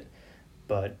little bit.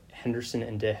 But Henderson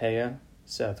and De Gea,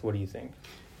 Seth, what do you think?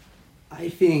 I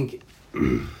think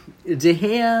De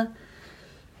Gea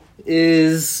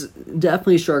is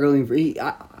definitely struggling.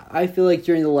 I feel like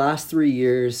during the last 3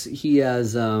 years, he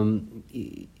has. I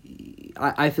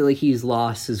feel like he's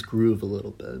lost his groove a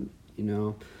little bit.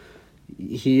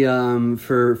 He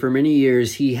for many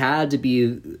years he had to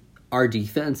be our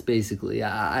defense, basically.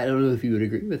 I don't know if you would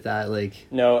agree with that.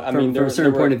 No, from a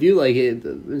certain point of view,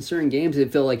 in certain games,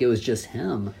 it felt like it was just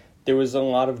him. There was a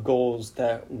lot of goals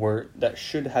that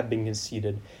should have been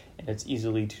conceded, and it's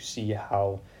easily to see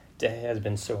how De Gea has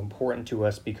been so important to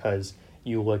us, because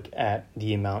you look at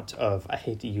the amount of, I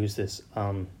hate to use this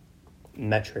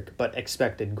metric, but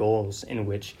expected goals, in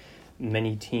which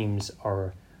many teams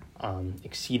are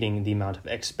exceeding the amount of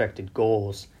expected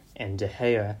goals, and De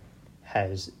Gea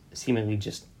has seemingly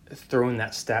just thrown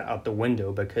that stat out the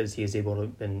window because he is able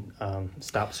to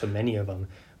stop so many of them.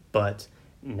 But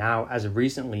now, as of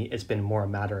recently, it's been more a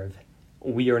matter of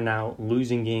we are now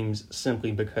losing games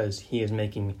simply because he is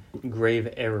making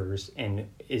grave errors? And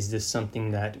is this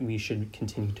something that we should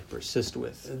continue to persist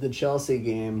with? The Chelsea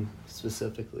game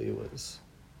specifically was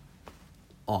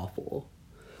awful.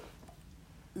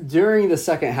 During the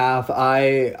second half,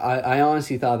 I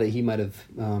honestly thought that he might have,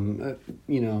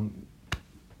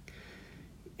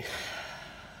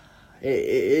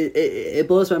 it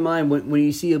blows my mind when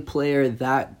you see a player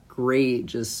that great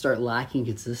just start lacking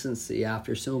consistency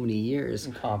after so many years,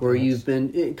 where you've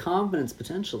been confidence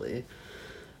potentially.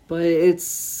 But it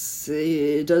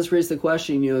does raise the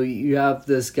question. You have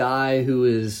this guy who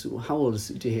is, how old is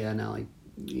De Gea now? Like,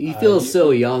 he feels so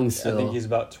young still. I think he's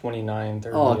about 29,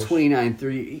 30. Oh, 29,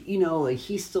 30.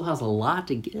 He still has a lot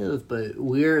to give, but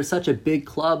we're such a big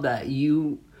club that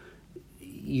you're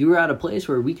at a place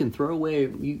where we can throw away.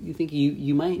 You think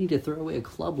you might need to throw away a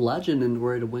club legend in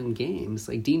order to win games.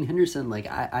 Like Dean Henderson,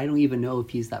 I don't even know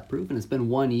if he's that proven. It's been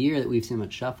 1 year that we've seen him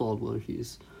at Sheffield where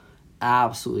he's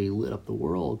absolutely lit up the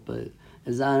world, but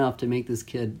is that enough to make this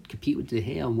kid compete with De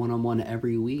Gea one-on-one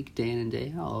every week, day in and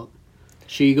day out?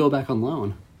 Should you go back on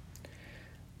loan?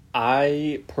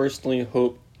 I personally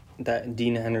hope that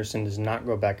Dean Henderson does not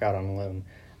go back out on loan.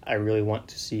 I really want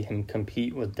to see him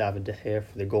compete with David De Gea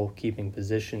for the goalkeeping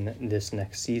position this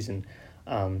next season.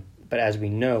 But as we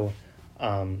know,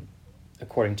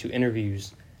 according to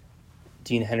interviews,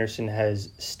 Dean Henderson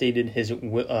has stated his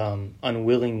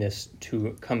unwillingness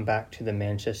to come back to the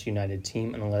Manchester United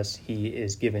team unless he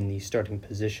is given the starting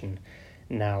position.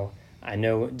 Now, I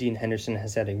know Dean Henderson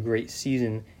has had a great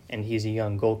season, and he's a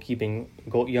young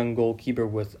goalkeeper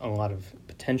with a lot of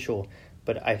potential,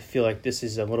 but I feel like this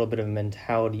is a little bit of a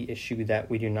mentality issue that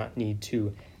we do not need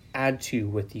to add to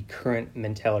with the current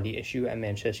mentality issue at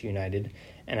Manchester United.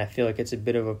 And I feel like it's a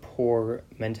bit of a poor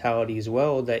mentality as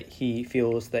well, that he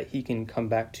feels that he can come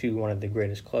back to one of the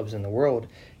greatest clubs in the world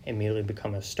and immediately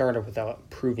become a starter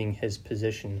without proving his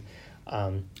position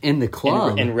in the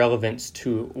club in relevance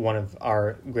to one of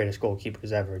our greatest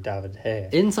goalkeepers ever, David De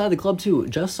Gea. Inside the club too,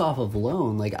 just off of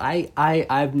loan. Like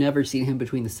I've never seen him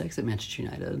between the sticks at Manchester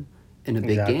United in a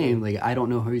big game. Like, I don't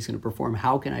know how he's going to perform.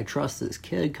 How can I trust this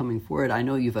kid coming forward? I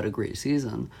know you've had a great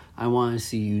season. I want to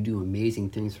see you do amazing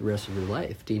things for the rest of your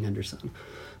life, Dean Henderson.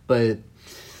 But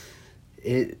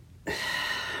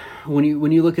when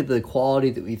you look at the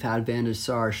quality that we've had, Van der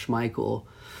Sar, Schmeichel,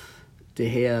 De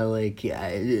Gea,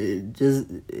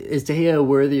 is De Gea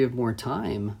worthy of more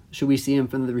time? Should we see him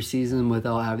from the season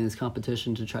without having this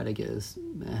competition to try to get his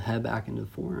head back into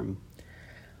form?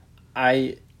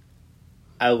 I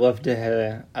love De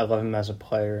Gea. I love him as a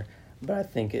player, but I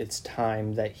think it's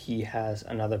time that he has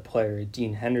another player,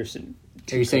 Dean Henderson.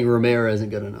 Are you saying Romero isn't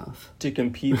good enough to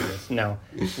compete with? No,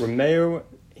 Romero,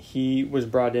 he was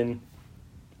brought in,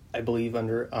 I believe,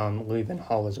 under Louis van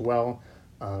Gaal as well.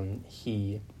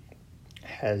 He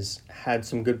has had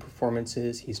some good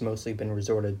performances. He's mostly been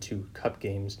resorted to cup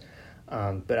games,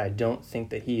 but I don't think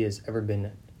that he has ever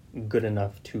been good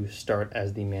enough to start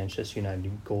as the Manchester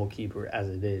United goalkeeper as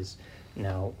it is.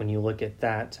 Now, when you look at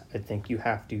that, I think you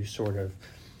have to sort of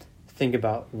think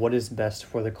about what is best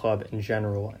for the club in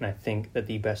general, and I think that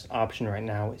the best option right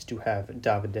now is to have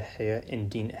David De Gea and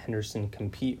Dean Henderson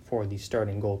compete for the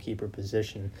starting goalkeeper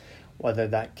position. Whether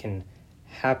that can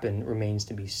happen remains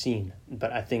to be seen,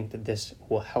 but I think that this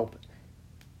will help,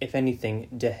 if anything,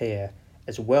 De Gea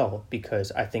as well,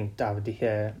 because I think David De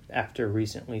Gea, after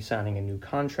recently signing a new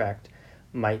contract,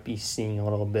 might be seeing a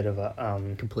little bit of a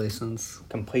complacence.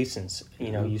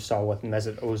 You know, you saw with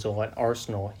Mesut Ozil at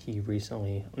Arsenal. He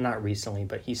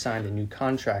he signed a new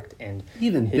contract, and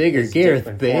even bigger,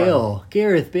 Gareth Bale.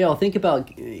 Gareth Bale. Think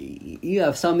about, you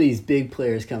have some of these big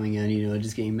players coming in,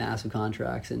 just getting massive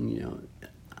contracts, and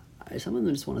some of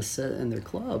them just want to sit in their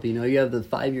club. You have the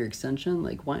 5-year extension.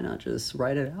 Like, why not just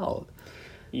write it out?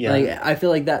 Yeah, I feel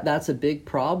like that's a big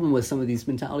problem with some of these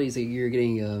mentalities that you're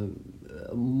getting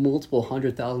multiple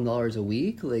 $100,000 a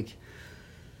week. Like,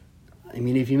 I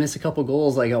mean, if you miss a couple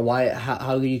goals, like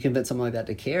how do you convince someone like that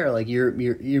to care? Like, you're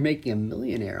making a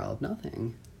millionaire out of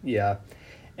nothing. Yeah,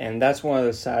 and that's one of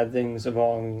the sad things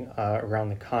evolving around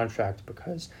the contract,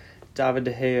 because David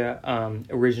De Gea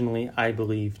originally, I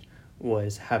believed,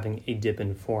 was having a dip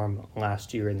in form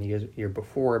last year and the year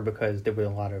before, because there were a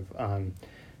lot of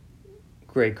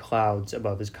gray clouds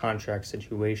above his contract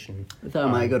situation. I thought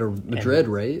I might go to Madrid,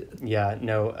 right? Yeah,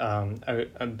 no.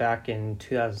 Back in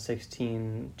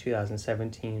 2016,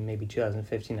 2017, maybe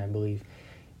 2015, I believe,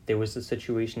 there was a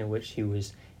situation in which he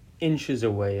was inches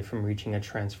away from reaching a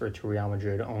transfer to Real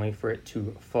Madrid, only for it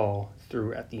to fall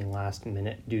through at the last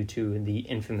minute due to the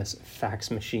infamous fax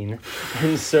machine.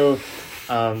 And so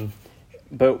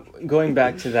But going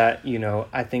back to that,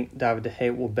 I think David De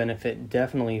Gea will benefit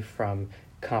definitely from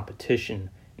competition.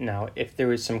 Now, if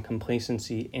there is some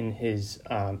complacency in his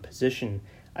position,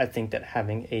 I think that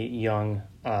having a young,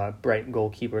 bright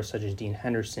goalkeeper such as Dean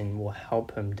Henderson will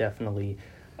help him definitely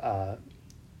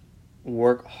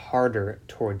work harder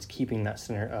towards keeping that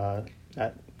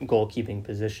that goalkeeping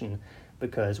position.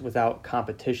 Because without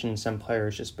competition, some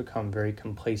players just become very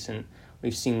complacent.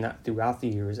 We've seen that throughout the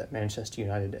years at Manchester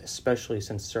United, especially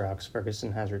since Sir Alex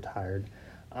Ferguson has retired.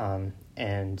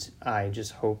 And I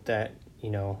just hope that,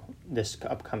 this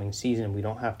upcoming season, we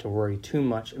don't have to worry too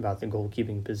much about the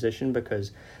goalkeeping position,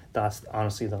 because that's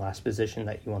honestly the last position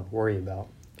that you want to worry about.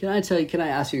 Can I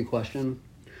ask you a question?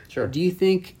 Sure. Do you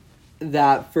think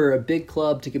that for a big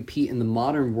club to compete in the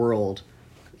modern world,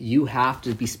 you have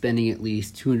to be spending at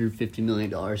least $250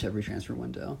 million every transfer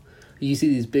window? You see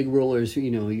these big rollers,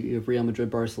 you have Real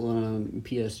Madrid, Barcelona,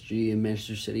 PSG, and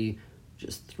Manchester City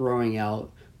just throwing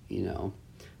out,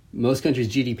 most countries'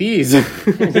 GDPs.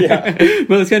 Yeah.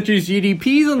 Most countries'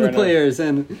 GDPs on the players.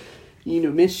 And,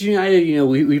 Manchester United,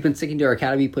 we've been sticking to our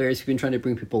academy players. We've been trying to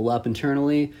bring people up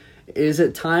internally. Is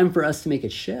it time for us to make a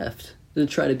shift to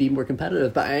try to be more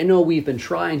competitive? But I know we've been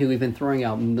trying to. We've been throwing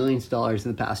out millions of dollars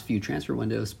in the past few transfer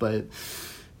windows, but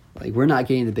we're not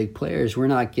getting the big players. We're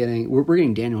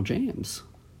getting Daniel James.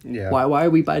 Yeah. Why are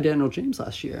we buy Daniel James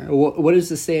last year? What does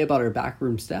this say about our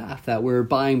backroom staff, that we're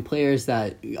buying players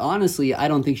that honestly I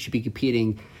don't think should be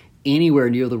competing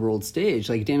anywhere near the world stage?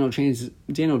 Like Daniel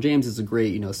James is a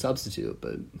great substitute,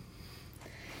 but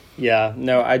yeah,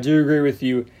 no, I do agree with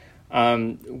you.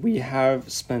 We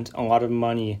have spent a lot of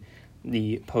money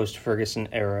the post-Ferguson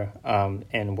era,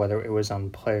 and whether it was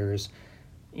on players,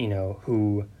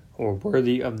 who were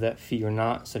worthy of that fee or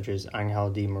not, such as Angel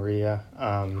Di Maria,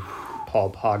 Paul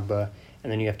Pogba,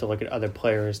 and then you have to look at other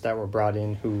players that were brought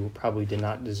in who probably did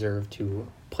not deserve to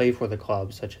play for the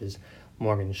club, such as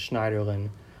Morgan Schneiderlin.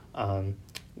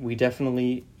 We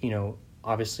definitely,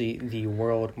 obviously the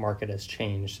world market has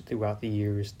changed throughout the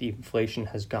years. The inflation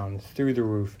has gone through the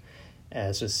roof,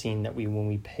 as was seen that when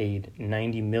we paid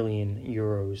 90 million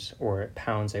euros or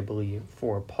pounds, I believe,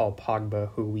 for Paul Pogba,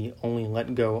 who we only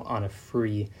let go on a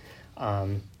free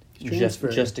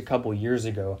just a couple years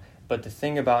ago. But the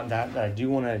thing about that I do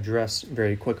want to address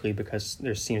very quickly, because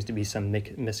there seems to be some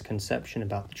misconception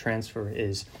about the transfer,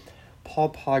 is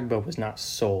Paul Pogba was not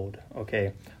sold,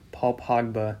 okay? Paul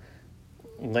Pogba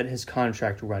let his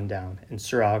contract run down, and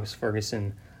Sir Alex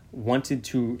Ferguson wanted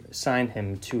to sign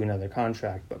him to another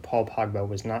contract, but Paul Pogba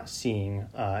was not seeing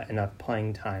enough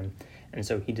playing time, and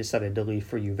so he decided to leave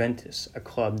for Juventus, a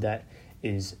club that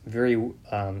is very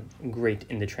great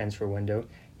in the transfer window.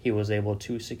 He was able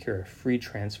to secure a free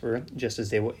transfer, just as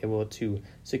they were able to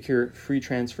secure free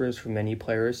transfers for many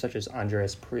players, such as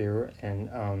Andreas Pereira and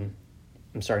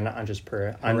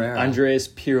Andreas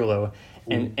Pirlo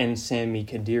and Sami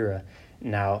Khedira.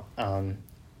 Now,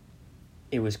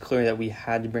 it was clear that we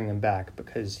had to bring him back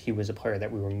because he was a player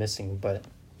that we were missing. But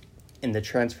in the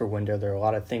transfer window, there are a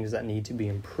lot of things that need to be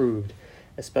improved,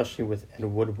 especially with Ed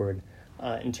Woodward,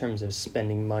 in terms of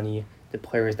spending money, the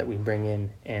players that we bring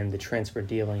in, and the transfer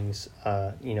dealings,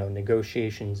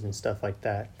 negotiations and stuff like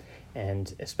that.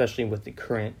 And especially with the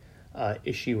current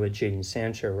issue with Jadon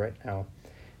Sancho right now.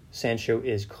 Sancho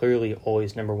is clearly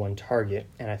always number one target,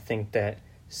 and I think that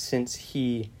since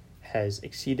he has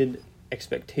exceeded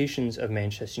expectations of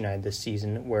Manchester United this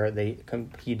season, where they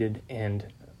competed and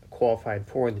qualified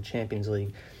for the Champions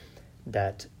League,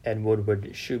 that Ed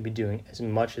Woodward should be doing as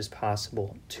much as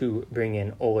possible to bring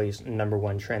in always number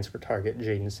one transfer target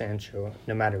Jadon Sancho,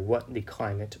 no matter what the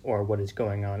climate or what is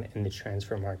going on in the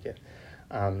transfer market.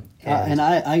 And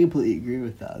I completely agree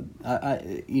with that.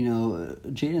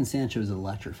 Jadon Sancho is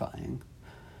electrifying.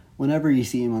 Whenever you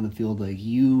see him on the field,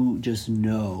 you just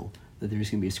know that there's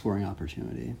going to be a scoring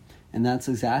opportunity. And that's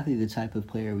exactly the type of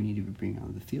player we need to be bringing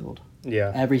on the field.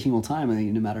 Yeah. Every single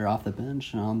time, no matter off the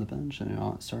bench and on the bench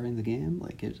and starting the game,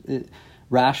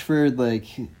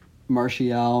 Rashford,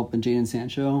 Martial, and Jadon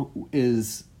Sancho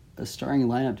is a starting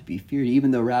lineup to be feared.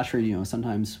 Even though Rashford,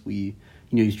 sometimes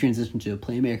he's transitioned to a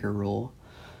playmaker role.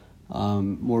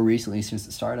 More recently, since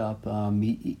the startup,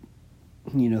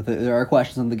 there are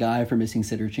questions on the guy for missing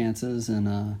sitter chances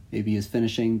and maybe his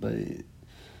finishing, but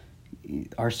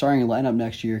our starting lineup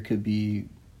next year could be,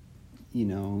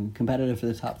 competitive for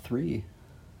the top three.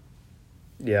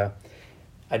 Yeah,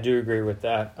 I do agree with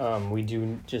that. We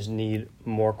do just need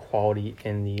more quality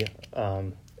in the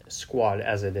squad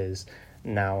as it is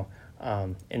now.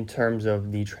 In terms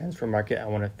of the transfer market, I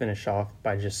want to finish off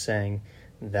by just saying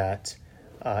that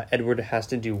Edward has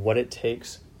to do what it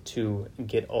takes to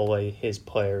get Ole his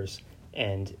players,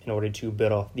 And in order to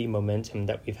build off the momentum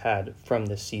that we've had from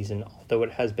this season, although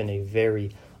it has been a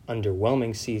very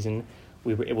underwhelming season,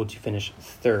 we were able to finish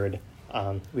third.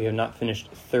 We have not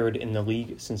finished third in the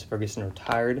league since Ferguson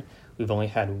retired. We've only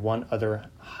had one other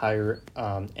higher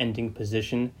ending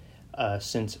position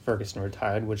since Ferguson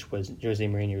retired, which was Jose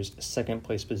Mourinho's second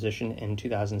place position in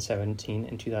 2017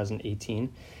 and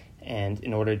 2018. And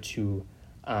in order to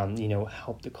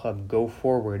help the club go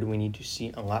forward, we need to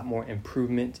see a lot more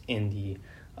improvement in the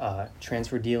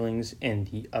transfer dealings in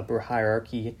the upper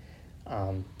hierarchy,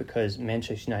 because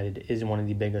Manchester United is one of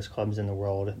the biggest clubs in the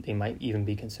world. They might even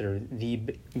be considered the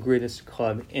greatest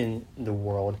club in the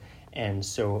world. And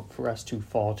so for us to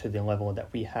fall to the level that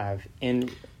we have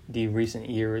in the recent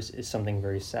years is something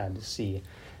very sad to see.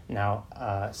 Now,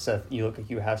 Seth, you look like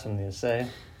you have something to say.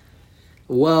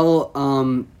 Well,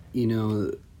 we're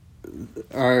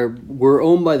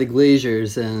owned by the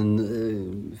Glazers,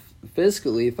 and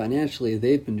fiscally, financially,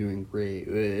 they've been doing great.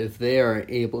 If they are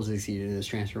able to succeed in this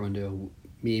transfer window,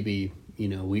 maybe,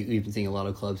 we've been seeing a lot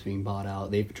of clubs being bought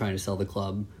out. They've been trying to sell the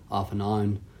club off and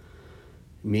on.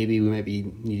 Maybe we might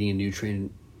be needing a new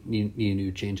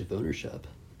change of ownership,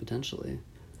 potentially.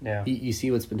 Yeah. You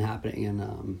see what's been happening in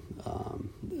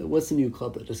what's the new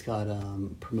club that just got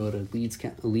promoted? Leeds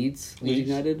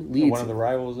United. Leeds, one of the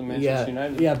rivals of Manchester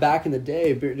United. Yeah, back in the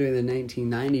day during the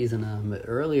 1990s and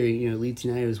earlier, Leeds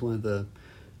United was one of the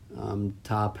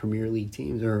top Premier League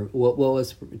teams, or what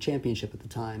was Championship at the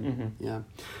time. Mm-hmm. Yeah,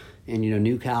 and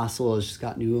Newcastle has just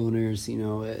got new owners.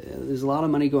 There's a lot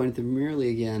of money going to the Premier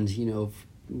League, and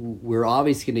we're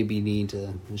obviously going to be needing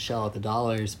to shell out the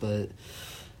dollars, but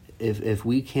if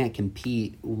we can't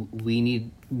compete, we need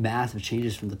massive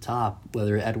changes from the top.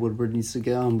 Whether Ed Woodward needs to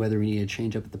go, and whether we need to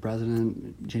change up the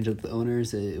president, change up the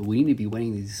owners, we need to be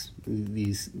winning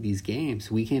these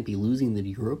games. We can't be losing the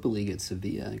Europa League at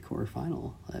Sevilla in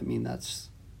quarterfinal. I mean,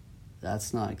 that's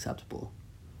not acceptable.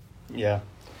 Yeah.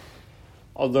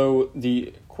 Although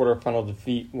the quarterfinal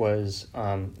defeat was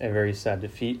a very sad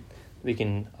defeat, we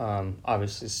can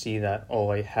obviously see that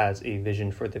Ole has a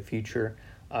vision for the future.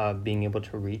 Being able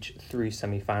to reach 3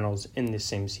 semifinals in the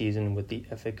same season with the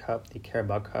FA Cup, the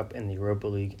Carabao Cup, and the Europa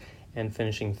League, and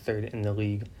finishing third in the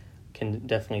league can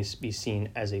definitely be seen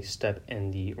as a step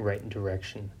in the right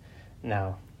direction.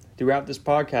 Now, throughout this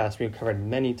podcast, we've covered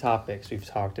many topics. We've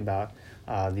talked about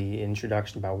the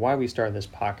introduction about why we started this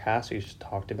podcast. We've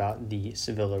talked about the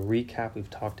Sevilla recap. We've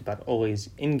talked about Ole's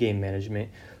in-game management.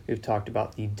 We've talked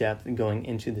about the depth going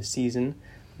into the season.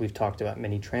 We've talked about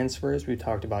many transfers. We've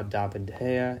talked about David De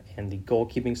Gea and the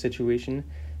goalkeeping situation.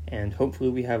 And hopefully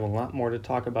we have a lot more to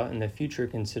talk about in the future,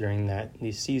 considering that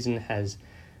the season has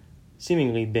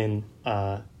seemingly been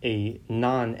a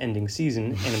non-ending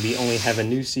season, and we only have a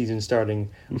new season starting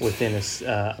within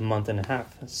a month and a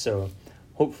half. So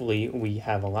hopefully we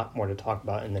have a lot more to talk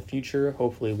about in the future.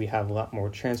 Hopefully we have a lot more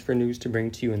transfer news to bring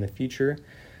to you in the future.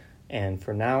 And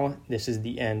for now, this is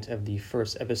the end of the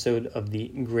first episode of the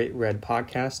Great Red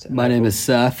Podcast. My name is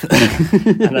Seth.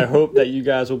 And I hope that you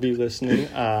guys will be listening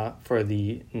for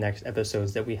the next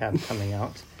episodes that we have coming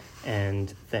out.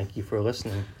 And thank you for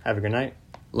listening. Have a good night.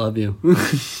 Love you.